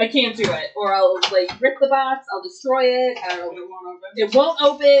 I can't do it. Or I'll, like, rip the box, I'll destroy it, it won't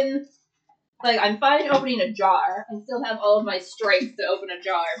open. Like, I'm fine opening a jar. I still have all of my strength to open a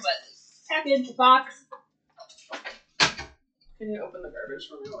jar, but package, box. Can you open the garbage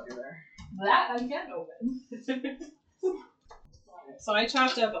for me while you're there? That I can open. So I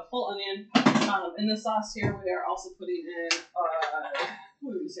chopped up a full onion. In the sauce here, we are also putting in,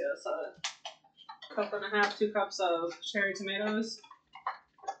 what do we say this? A cup and a half, 2 cups of cherry tomatoes.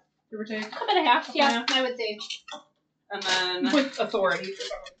 Give or take. Cup and a half, yeah, I would say. And then with authority.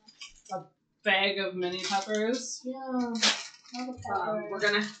 A bag of mini peppers. Yeah. We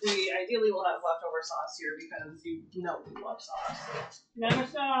ideally will have leftover sauce here because you know we love sauce. Never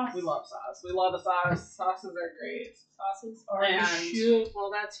sauce. We love sauce. We love a sauce. Sauces are great. Sauces are and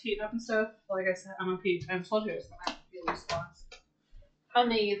well, that's heat up and stuff. Like I said, I'm a Pete. I told you I was gonna have to be a response.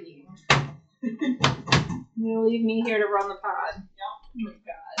 Amazing. You leave me here to run the pod. Yep. Oh my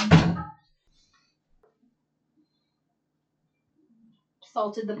god.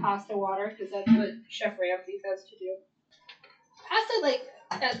 Salted the pasta water because that's what Chef Ramsay says to do. Pasta, like,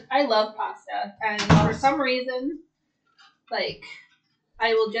 I love pasta, and for some reason, like,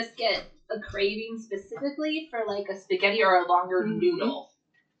 I will just get a craving specifically for, like, a spaghetti or a longer noodle.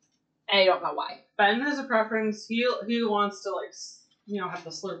 And I don't know why. Ben has a preference. He wants to, like, have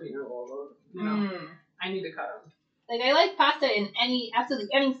the slurpy noodle. I need to cut him. Like, I like pasta in absolutely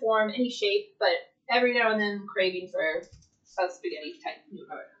any form, any shape, but every now and then craving for a spaghetti type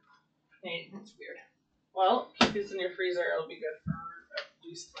noodle. That's weird. Well, keep these in your freezer. It'll be good for at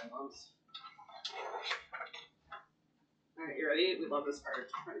least 3 months. Alright, you ready? We love this part.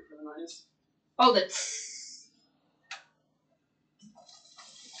 Ready for the noise? Oh,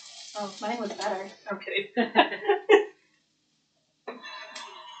 Oh, mine was better. I'm kidding. We're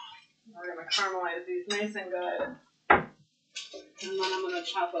going to caramelize these nice and good. And then I'm going to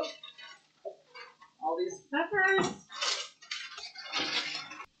chop up all these peppers.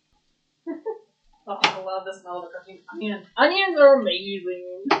 Oh, I love the smell of the cooking onions. Onions are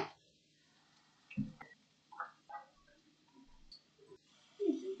amazing. I'm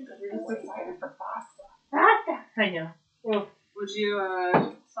so excited for pasta. Pasta! I know. Well, would you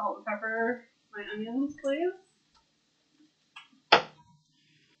salt and pepper my onions, please?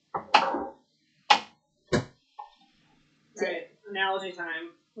 Alright, analogy time.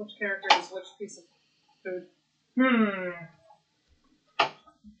 Which character is which piece of food?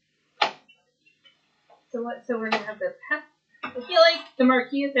 So we're gonna have the I feel like the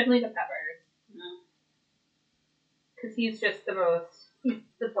Marquis is definitely the peppers. No. Because he's just he's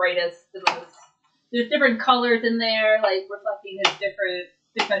the brightest, the most. There's different colors in there, like reflecting his different,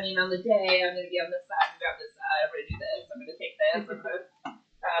 depending on the day. I'm gonna be on this side, I'm gonna be on this side, I'm gonna do this, I'm gonna take this, I'm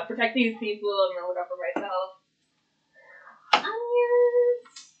gonna protect these people, I'm gonna look out for myself.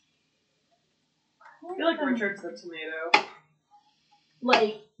 Onions. I feel like Richard's the tomato.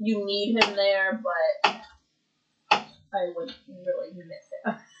 Like, you need him there, but I would really miss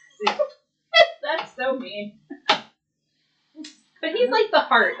him. That's so mean. But he's like the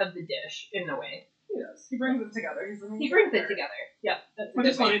heart of the dish, in a way. He does. He brings it together. He brings it together. Yeah. I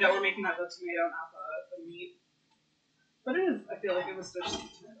just wanted that we're making that the tomato, not the meat. But it is, I feel like it was just the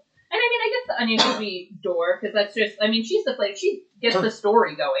tomato. And I mean, I guess the onion could be Dor, because that's just, I mean, she's the flavor. She gets the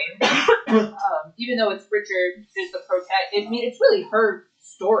story going. Even though it's Richard is the protagonist. I mean, it's really her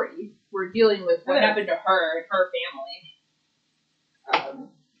story. We're dealing with what happened to her and her family.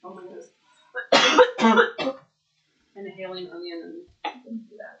 Oh my goodness. Inhaling onion and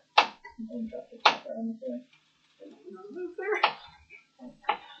do that.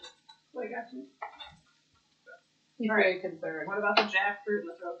 I got you. He's very concerned. What about the jackfruit and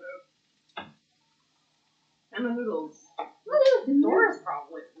the tofu? And the noodles. Dora's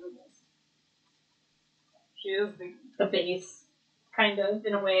probably the noodles. She is the base, kind of,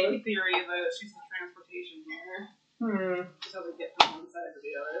 in a way. The theory that she's the transportation here. Just doesn't get from one side to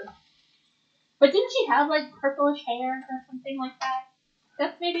the other. But didn't she have, like, purplish hair or something like that?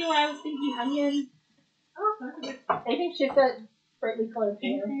 That's maybe why I was thinking onion. Oh, that could be. I think she's got brightly colored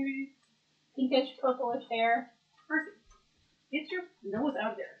hair. Maybe. Pinkish, purplish hair. Perfect. Get your nose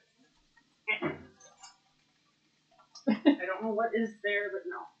out there. I don't know what is there, but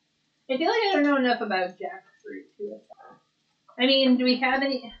no. I feel like I don't know enough about jackfruit, too. I mean, do we have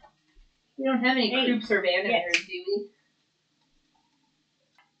any... We don't have any Krups or Vandermeers, do we?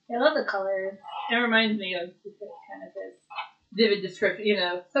 I love the colors. It reminds me of just kind of this vivid description, you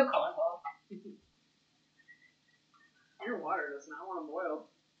know, so colorful. Your water does not want to boil.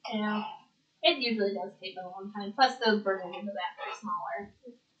 Yeah. It usually does take a long time. Plus, those versions of that are smaller.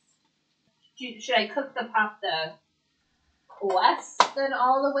 Should I cook the pasta less than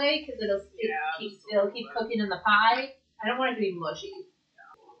all the way? Because it'll keep cooking in the pie. I don't want it to be mushy.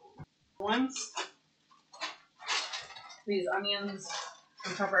 Once these onions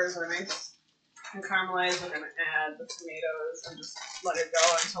and peppers are nice and caramelized, we're going to add the tomatoes and just let it go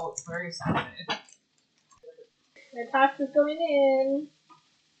until it's very sauteed. The pasta's going in.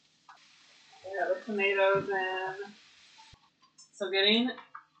 Yeah, the tomatoes in. So getting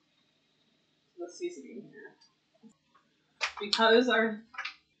the seasoning here. Because our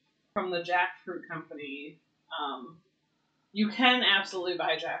from the jackfruit company, you can absolutely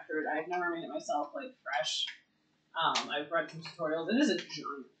buy jackfruit. I've never made it myself, like fresh. I've read some tutorials. It is a giant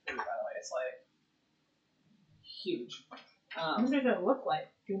fruit, by the way. It's like huge. What does it look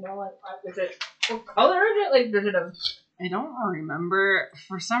like? Do you know, like, is it, what color is it? Like, does it have... I don't remember.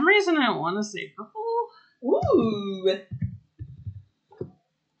 For some reason, I want to say purple. Ooh!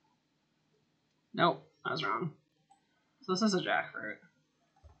 Nope, I was wrong. So this is a jackfruit.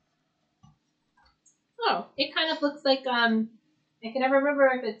 Oh, it kind of looks like, I can never remember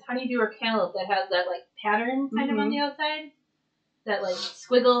if it's honeydew or cantaloupe that has that, like, pattern kind of on the outside. That, like,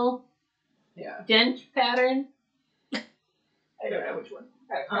 squiggle, dent pattern. I don't know which one.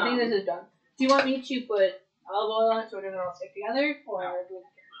 Right, I think this is done. Do you want me to put olive oil on it so it doesn't all stick together? Or No. do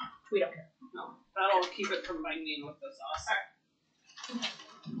we don't care? No, that'll keep it from binding with the sauce. Alright.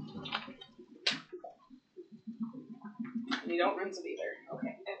 And you don't rinse it either. Okay,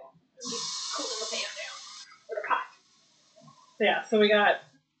 I won't. Cooling the pan down. Or the pot. Yeah, so we got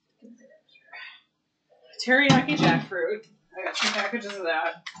teriyaki jackfruit. I got 2 packages of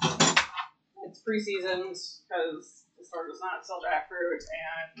that. It's pre-seasoned because the store does not sell jackfruit.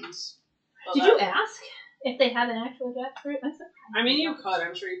 And did you ask if they have an actual jackfruit? I mean, you could.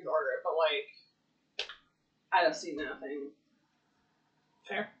 I'm sure you could order it, but like, I have seen nothing.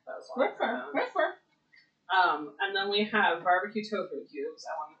 Fair. That was fair. And then we have barbecue tofu cubes.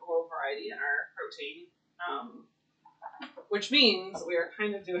 I want a little variety in our protein. Which means we are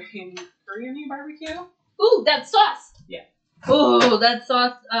kind of doing Korean barbecue. Ooh, that sauce! Yeah. Ooh, that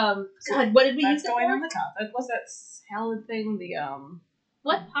sauce, God, what did we use it going for? on the top. That was that salad thing, the,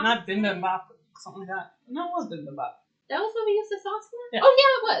 what? Not bibimbap, something like that. No, it was bibimbap. That was what we used the sauce for? Yeah. Oh,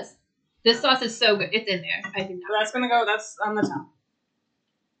 yeah, it was. This sauce is so good. It's in there. I did not. That's on the top.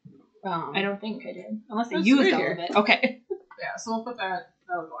 I don't think I did. Unless I That's used right all here. of it. Okay. Yeah, so we'll put that.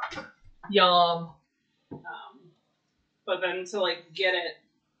 That'll go on. Yum. But then to like get it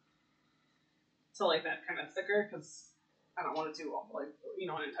to like that kind of thicker, because I don't want to do like an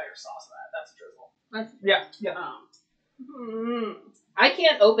entire sauce of that. That's a drizzle. Yeah. I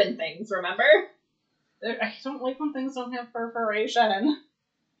can't open things. Remember? I don't like when things don't have perforation.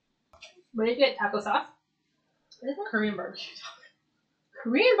 What did you get? Taco sauce? What is that? Korean barbecue.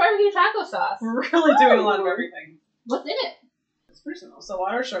 Korean barbecue taco sauce. We're really doing a lot of everything. What's in it? It's pretty simple. So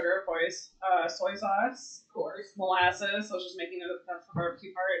water, sugar, of course, soy sauce, Of course. molasses, so it's just making it that's the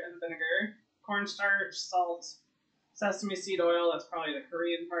barbecue part, and vinegar, cornstarch, salt, sesame seed oil, that's probably the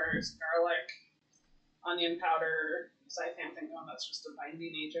Korean part, garlic, onion powder, saitan gum, that's just a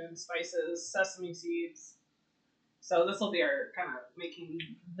binding agent, spices, sesame seeds. So this will be our kind of making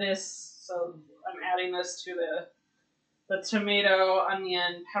this. So I'm adding this to the tomato,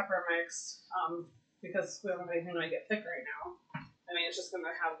 onion, pepper mix, because we don't have anything to make it thick right now. I mean, it's just going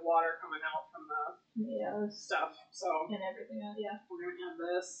to have water coming out from the stuff. So and everything else, yeah. We're going to add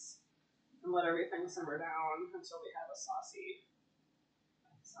this and let everything simmer down until we have a saucy.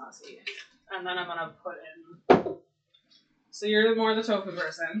 And then I'm going to put in... So you're more the tofu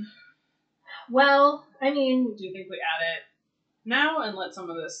person. Well, I mean... Do you think we add it now and let some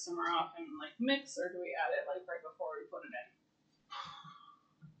of this simmer off and like mix, or do we add it like right before we put it in?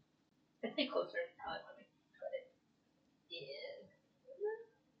 I think closer is probably when we put it in.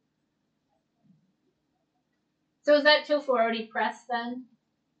 So is that tofu already pressed then?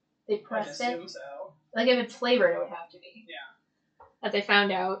 They pressed it? I assume so. Like if it's flavored, it would have to be. Yeah. As I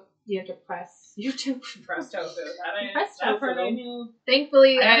found out, you have to press your tofu. Press tofu. That part I knew.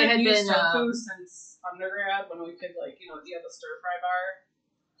 Thankfully, I had haven't used been tofu since undergrad when we could like, do you have a stir fry bar?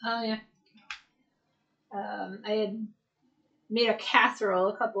 Oh yeah. I had made a casserole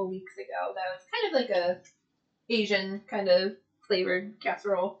a couple weeks ago that was kind of like a Asian kind of flavored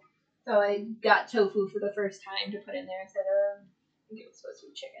casserole. So I got tofu for the first time to put in there instead of, I think it was supposed to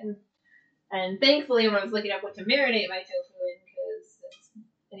be chicken. And thankfully, when I was looking up what to marinate my tofu in, because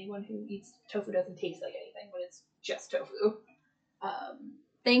anyone who eats tofu doesn't taste like anything when it's just tofu.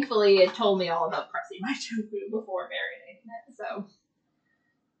 Thankfully, it told me all about pressing my tofu before marinating it. So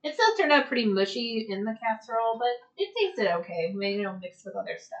it still turned out pretty mushy in the casserole, but it tasted okay. Maybe mixed with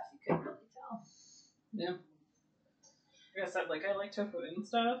other stuff, you couldn't really tell. Yeah. Like I said, like I like tofu and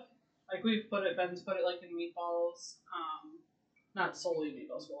stuff. Like Ben's put it like in meatballs. Not solely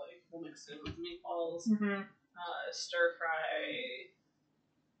meatballs, but like we'll mix it with meatballs. Mm-hmm. Stir fry.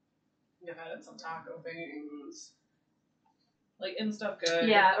 I've had it in some taco things. Like in stuff good.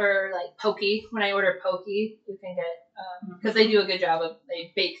 Yeah, or like poke. When I order poke, you can get because they do a good job of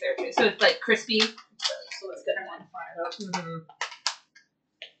they bake their too, so it's like crispy. So it's good. Kind of fried up. Mm-hmm.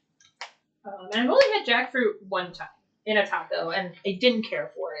 And I've only had jackfruit one time in a taco, and I didn't care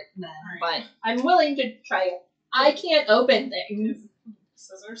for it then. Right. But I'm willing to try it. I can't open things.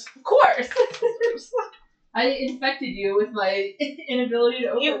 Scissors. Of course. Scissors. I infected you with my inability to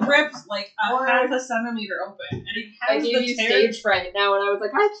open. It ripped like a half a centimeter open, and it has I gave you stage fright now, and I was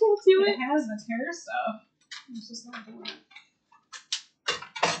like, I can't do it. It has the tear stuff. It's just not doing it.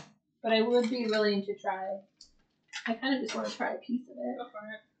 But I would be willing to try. I kind of just want to try a piece of it. Go for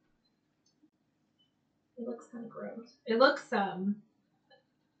it. It looks kind of gross. It looks dog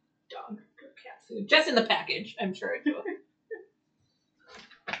or cat food. Just in the package, I'm sure it looks.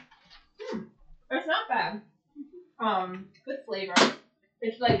 It's not bad. Good flavor.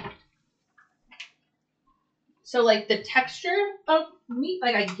 It's like so like the texture of meat,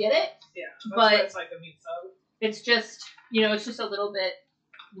 like I get it. Yeah, but it's like a meat sub. It's just it's just a little bit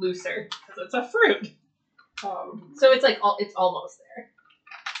looser because it's a fruit. So it's like it's almost there.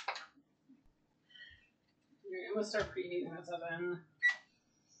 I'm gonna start preheating this oven.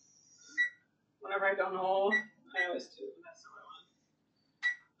 Whenever I don't know, I always do. That's not what I want.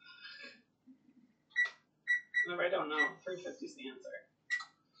 Whenever I don't know, 350 is the answer.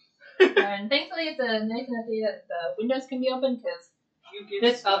 And thankfully, it's a nice enough day that the windows can be open because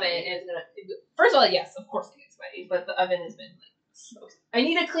this oven is gonna. First of all, yes, of course it gets sweaty, but the oven has been like smoked. I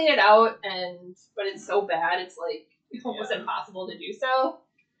need to clean it out, but it's so bad, it's like almost impossible to do so.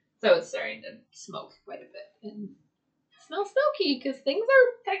 So it's starting to smoke quite a bit and smell smoky because things are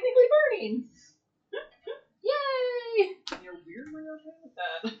technically burning. Yay! You're weirdly okay with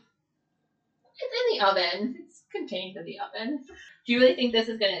that. It's in the oven. It's contained in the oven. Do you really think this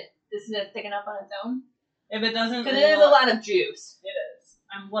is gonna thicken up on its own? If it doesn't, because it is a lot of juice. It is.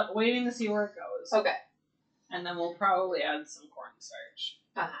 I'm waiting to see where it goes. Okay. And then we'll probably add some cornstarch.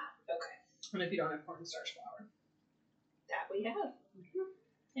 Okay. And if you don't have cornstarch flour, that we have. Mm-hmm.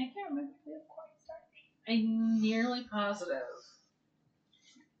 I can't remember if we have cornstarch. I'm nearly positive.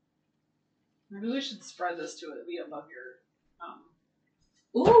 Maybe we should spread this to it. Be above your.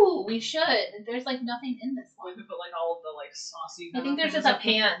 Ooh, we should. There's like nothing in this one. We could put like all of the like saucy. I think there's just a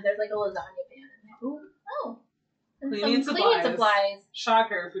pan. There's like a lasagna pan in there. Ooh. Oh. And cleaning supplies.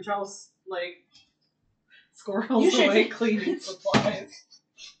 Shocker! If like squirrels away cleaning supplies.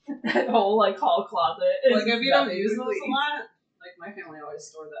 That whole like hall closet. Like if you don't use those a lot. Like, my family always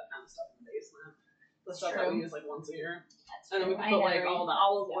stored that kind of stuff in the basement. The stuff that we use, like, once a year. That's and then we could put, like, all the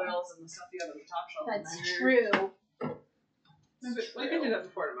olive oils and the stuff you have on the top shelf. That's true. We can do that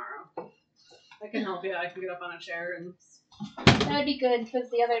before tomorrow. I can help you. I can get up on a chair and... That would be good,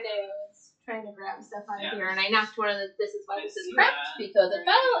 because the other day I was trying to grab stuff out of here, and I knocked one of the this is why this is prepped, because it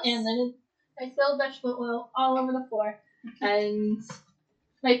fell, and then I spilled vegetable oil all over the floor. And...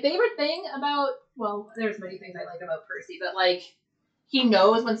 my favorite thing about, well, there's many things I like about Percy, but, like, he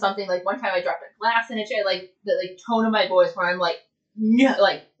knows when something, like, one time I dropped a glass in a chair, like, the, like, tone of my voice where I'm, like, no,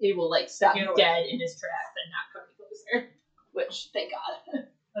 like it will like stop Get away. dead in his tracks and not come any closer. Which, thank God.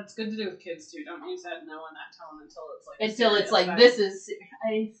 That's good to do with kids too. Don't use that no and that tone until it's like Until it's like, this is.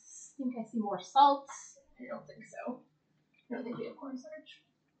 I think I see more salts. I don't think so. I don't think we have cornstarch.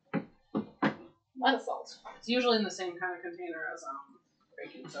 A lot of salt. It's usually in the same kind of container as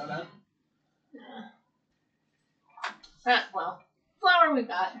baking soda. Yeah. Well, flour we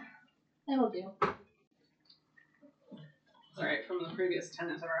got. That'll do. Alright, from the previous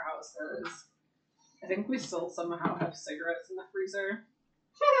tenant of our house, I think we still somehow have cigarettes in the freezer.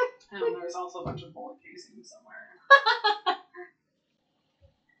 And there's also a bunch of bullet casings somewhere.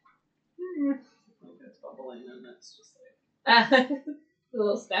 Like it's bubbling and it's just like... The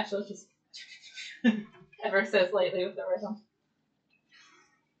little spatula just ever so slightly with the rhythm.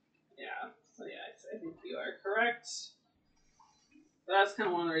 Yeah, so yeah, I think you are correct. But that's kind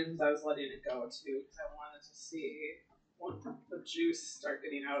of one of the reasons I was letting it go too, because I wanted to see when the juice start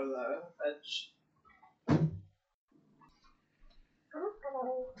getting out of the veg.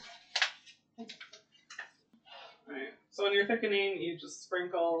 Alright, so when you're thickening, you just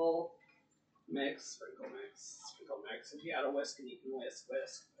sprinkle, mix. If you add a whisk, and you can whisk.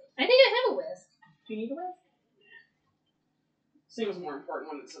 I think I have a whisk. Do you need a whisk? Seems more important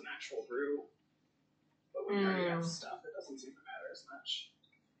when it's an actual brew. But when you already have stuff, it doesn't seem to matter as much.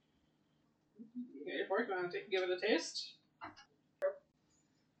 You get your fork, you want to give it a taste?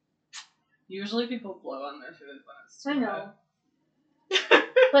 Usually people blow on their food when it's too I know.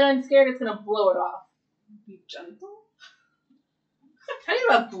 But I'm scared it's going to blow it off. Be gentle. I think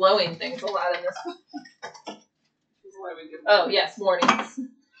about blowing things a lot in this. This is why we give Oh, yes, warnings.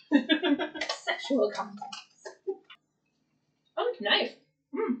 Sexual content. Oh, it's nice.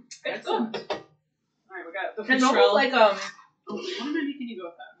 It's good. Alright, we got the It's almost like, Oh, what maybe can you go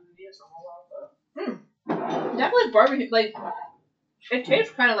with that? Maybe it's a roll out, definitely barbecue, like, it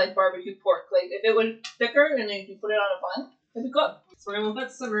tastes kind of like barbecue pork. Like, if it was thicker and then you put it on a bun, it'd be good. So we're going to let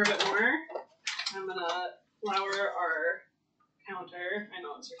that simmer a bit more. I'm going to flour our counter. I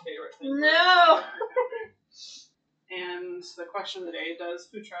know it's your favorite thing. No! And the question of the day, does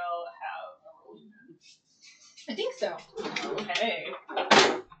Futrell have a rolling pin? I think so. Okay.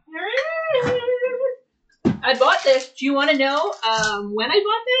 I bought this. Do you want to know when I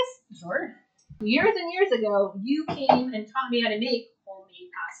bought this? Sure. Years and years ago, you came and taught me how to make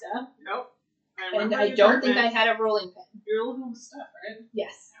homemade pasta. Nope. And I don't think I had a rolling pin. You're looking with stuff, right?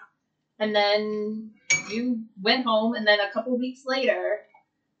 Yes. And then you went home, and then a couple weeks later,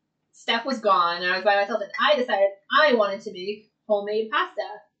 Steph was gone, and I was by myself, and I decided I wanted to make homemade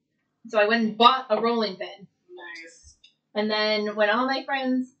pasta. So I went and bought a rolling pin. Nice. And then when all my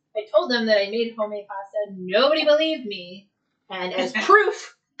friends, I told them that I made homemade pasta, nobody believed me. And as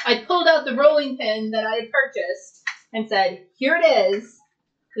proof, I pulled out the rolling pin that I had purchased and said, here it is.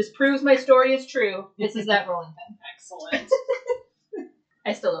 This proves my story is true. This is that rolling pin. Excellent.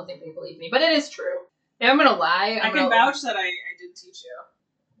 I still don't think they believe me, but it is true. If I'm gonna lie, I can vouch that I did teach you.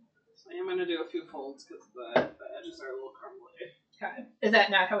 So I'm gonna do a few folds because the edges are a little crumbly. Okay. Is that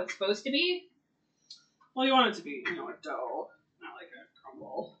not how it's supposed to be? Well, you want it to be, a dough, not like a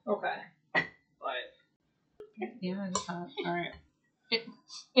crumble. Okay. But Yeah, I just thought. All right.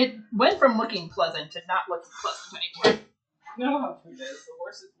 It went from looking pleasant to not looking pleasant anymore. You know how food is. The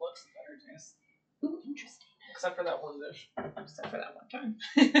worse it looks, the better it tastes. Ooh, interesting. Except for that one dish. Except for that one time.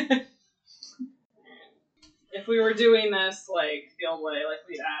 If we were doing this like the old way, like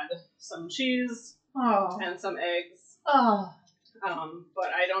we'd add some cheese and some eggs. Oh.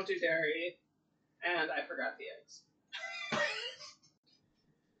 But I don't do dairy, and I forgot the eggs.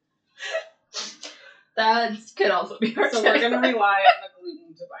 That could also be hard. So we're gonna rely on the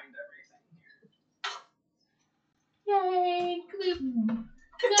gluten to bind everything. Yay, gluten.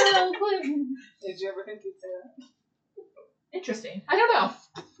 No gluten. Did you ever think you'd say that? Interesting. I don't know.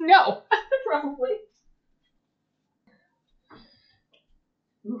 No. Probably.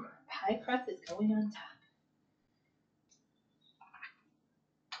 Ooh, pie crust is going on top.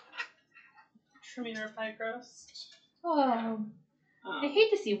 Trimming our pie crust. Oh. I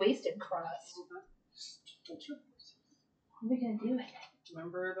hate to see wasted crust. What are we gonna do with it?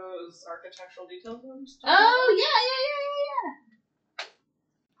 Remember those architectural details? Oh, yeah.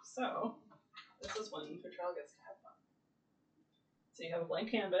 So, this is when Futrell gets to have fun. So you have a blank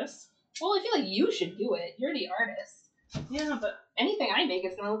canvas. Well, I feel like you should do it. You're the artist. Yeah, but anything I make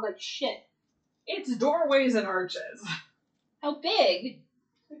is gonna look like shit. it's doorways and arches. How big?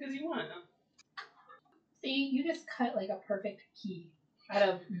 Because you want them. See, you just cut like a perfect key out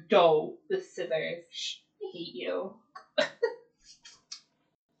of dough with scissors. I hate you.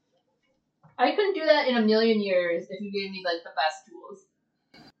 I couldn't do that in a million years if you gave me like the best tools.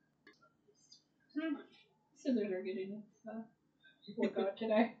 Scissors are getting workout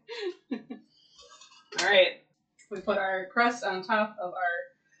today. All right, we put our crust on top of our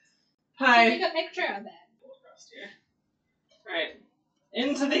pie. Take a picture of that. Crust here. All right,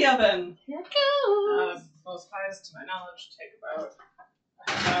 into the oven. Here it goes. Most pies, to my knowledge, take about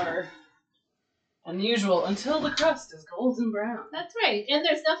a half hour. Unusual until the crust is golden brown. That's right, and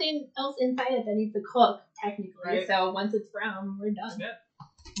there's nothing else inside it that needs to cook technically. Right. So once it's brown, we're done.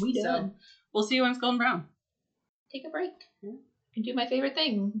 We done. So, we'll see you when it's golden brown. Take a break. You can do my favorite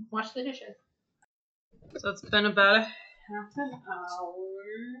thing: wash the dishes. So it's been about a half an hour.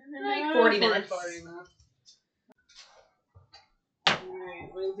 Like 40 minutes. 40 minutes. Alright,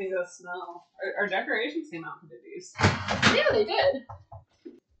 what do you think of the smell? Our decorations came out pretty decent. Yeah, they did.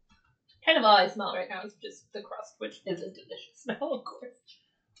 Kind of all I smell right now is just the crust, which is a delicious smell, of course.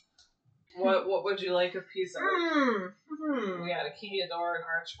 What would you like a piece of? Mm-hmm. We got a key, a door, an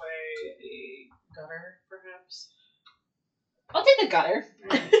archway, a gutter, perhaps. I'll take the gutter.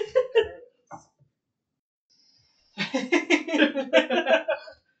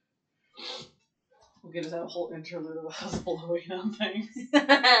 We'll get to have a whole interlude of us blowing on things.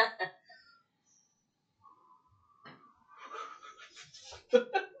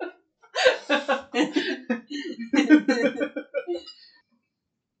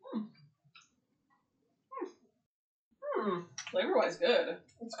 Flavor-wise, good.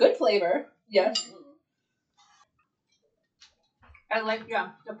 It's good flavor. Yes. I like,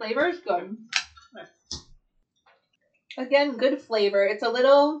 the flavor is good. Again, good flavor. It's a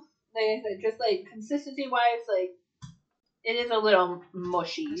little, just like consistency-wise, like, it is a little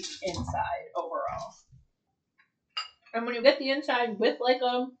mushy inside overall. And when you get the inside with like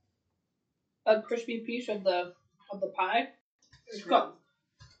a crispy piece of the pie, it's good.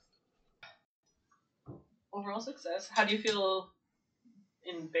 Overall success. How do you feel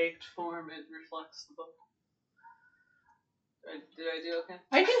in baked form it reflects the book? Did I do okay?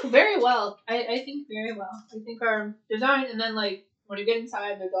 I think very well. I think very well. I think our design, and then like when you get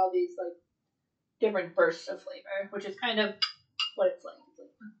inside, there's all these like different bursts of flavor, which is kind of what it's like. It's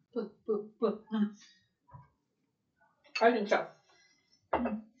like boop, boop, boop. I think so.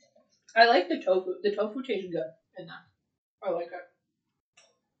 I like the tofu. The tofu tastes good in that. I like it.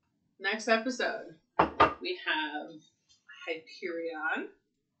 Next episode, we have Hyperion.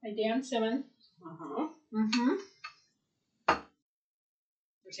 By Dan Simmons. Mm-hmm.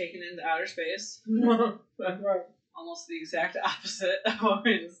 We're taken into outer space. That's right. Almost the exact opposite of what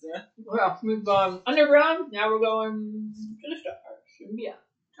we just did. Well, we've gone underground. Now we're going to the stars and beyond.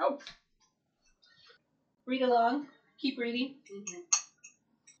 Oh. Read along. Keep reading. Mm-hmm.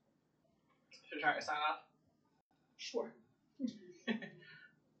 Should I try to sign off? Sure.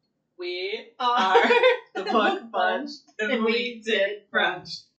 We are the Book Bunch, and we did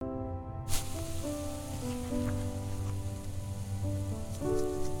brunch.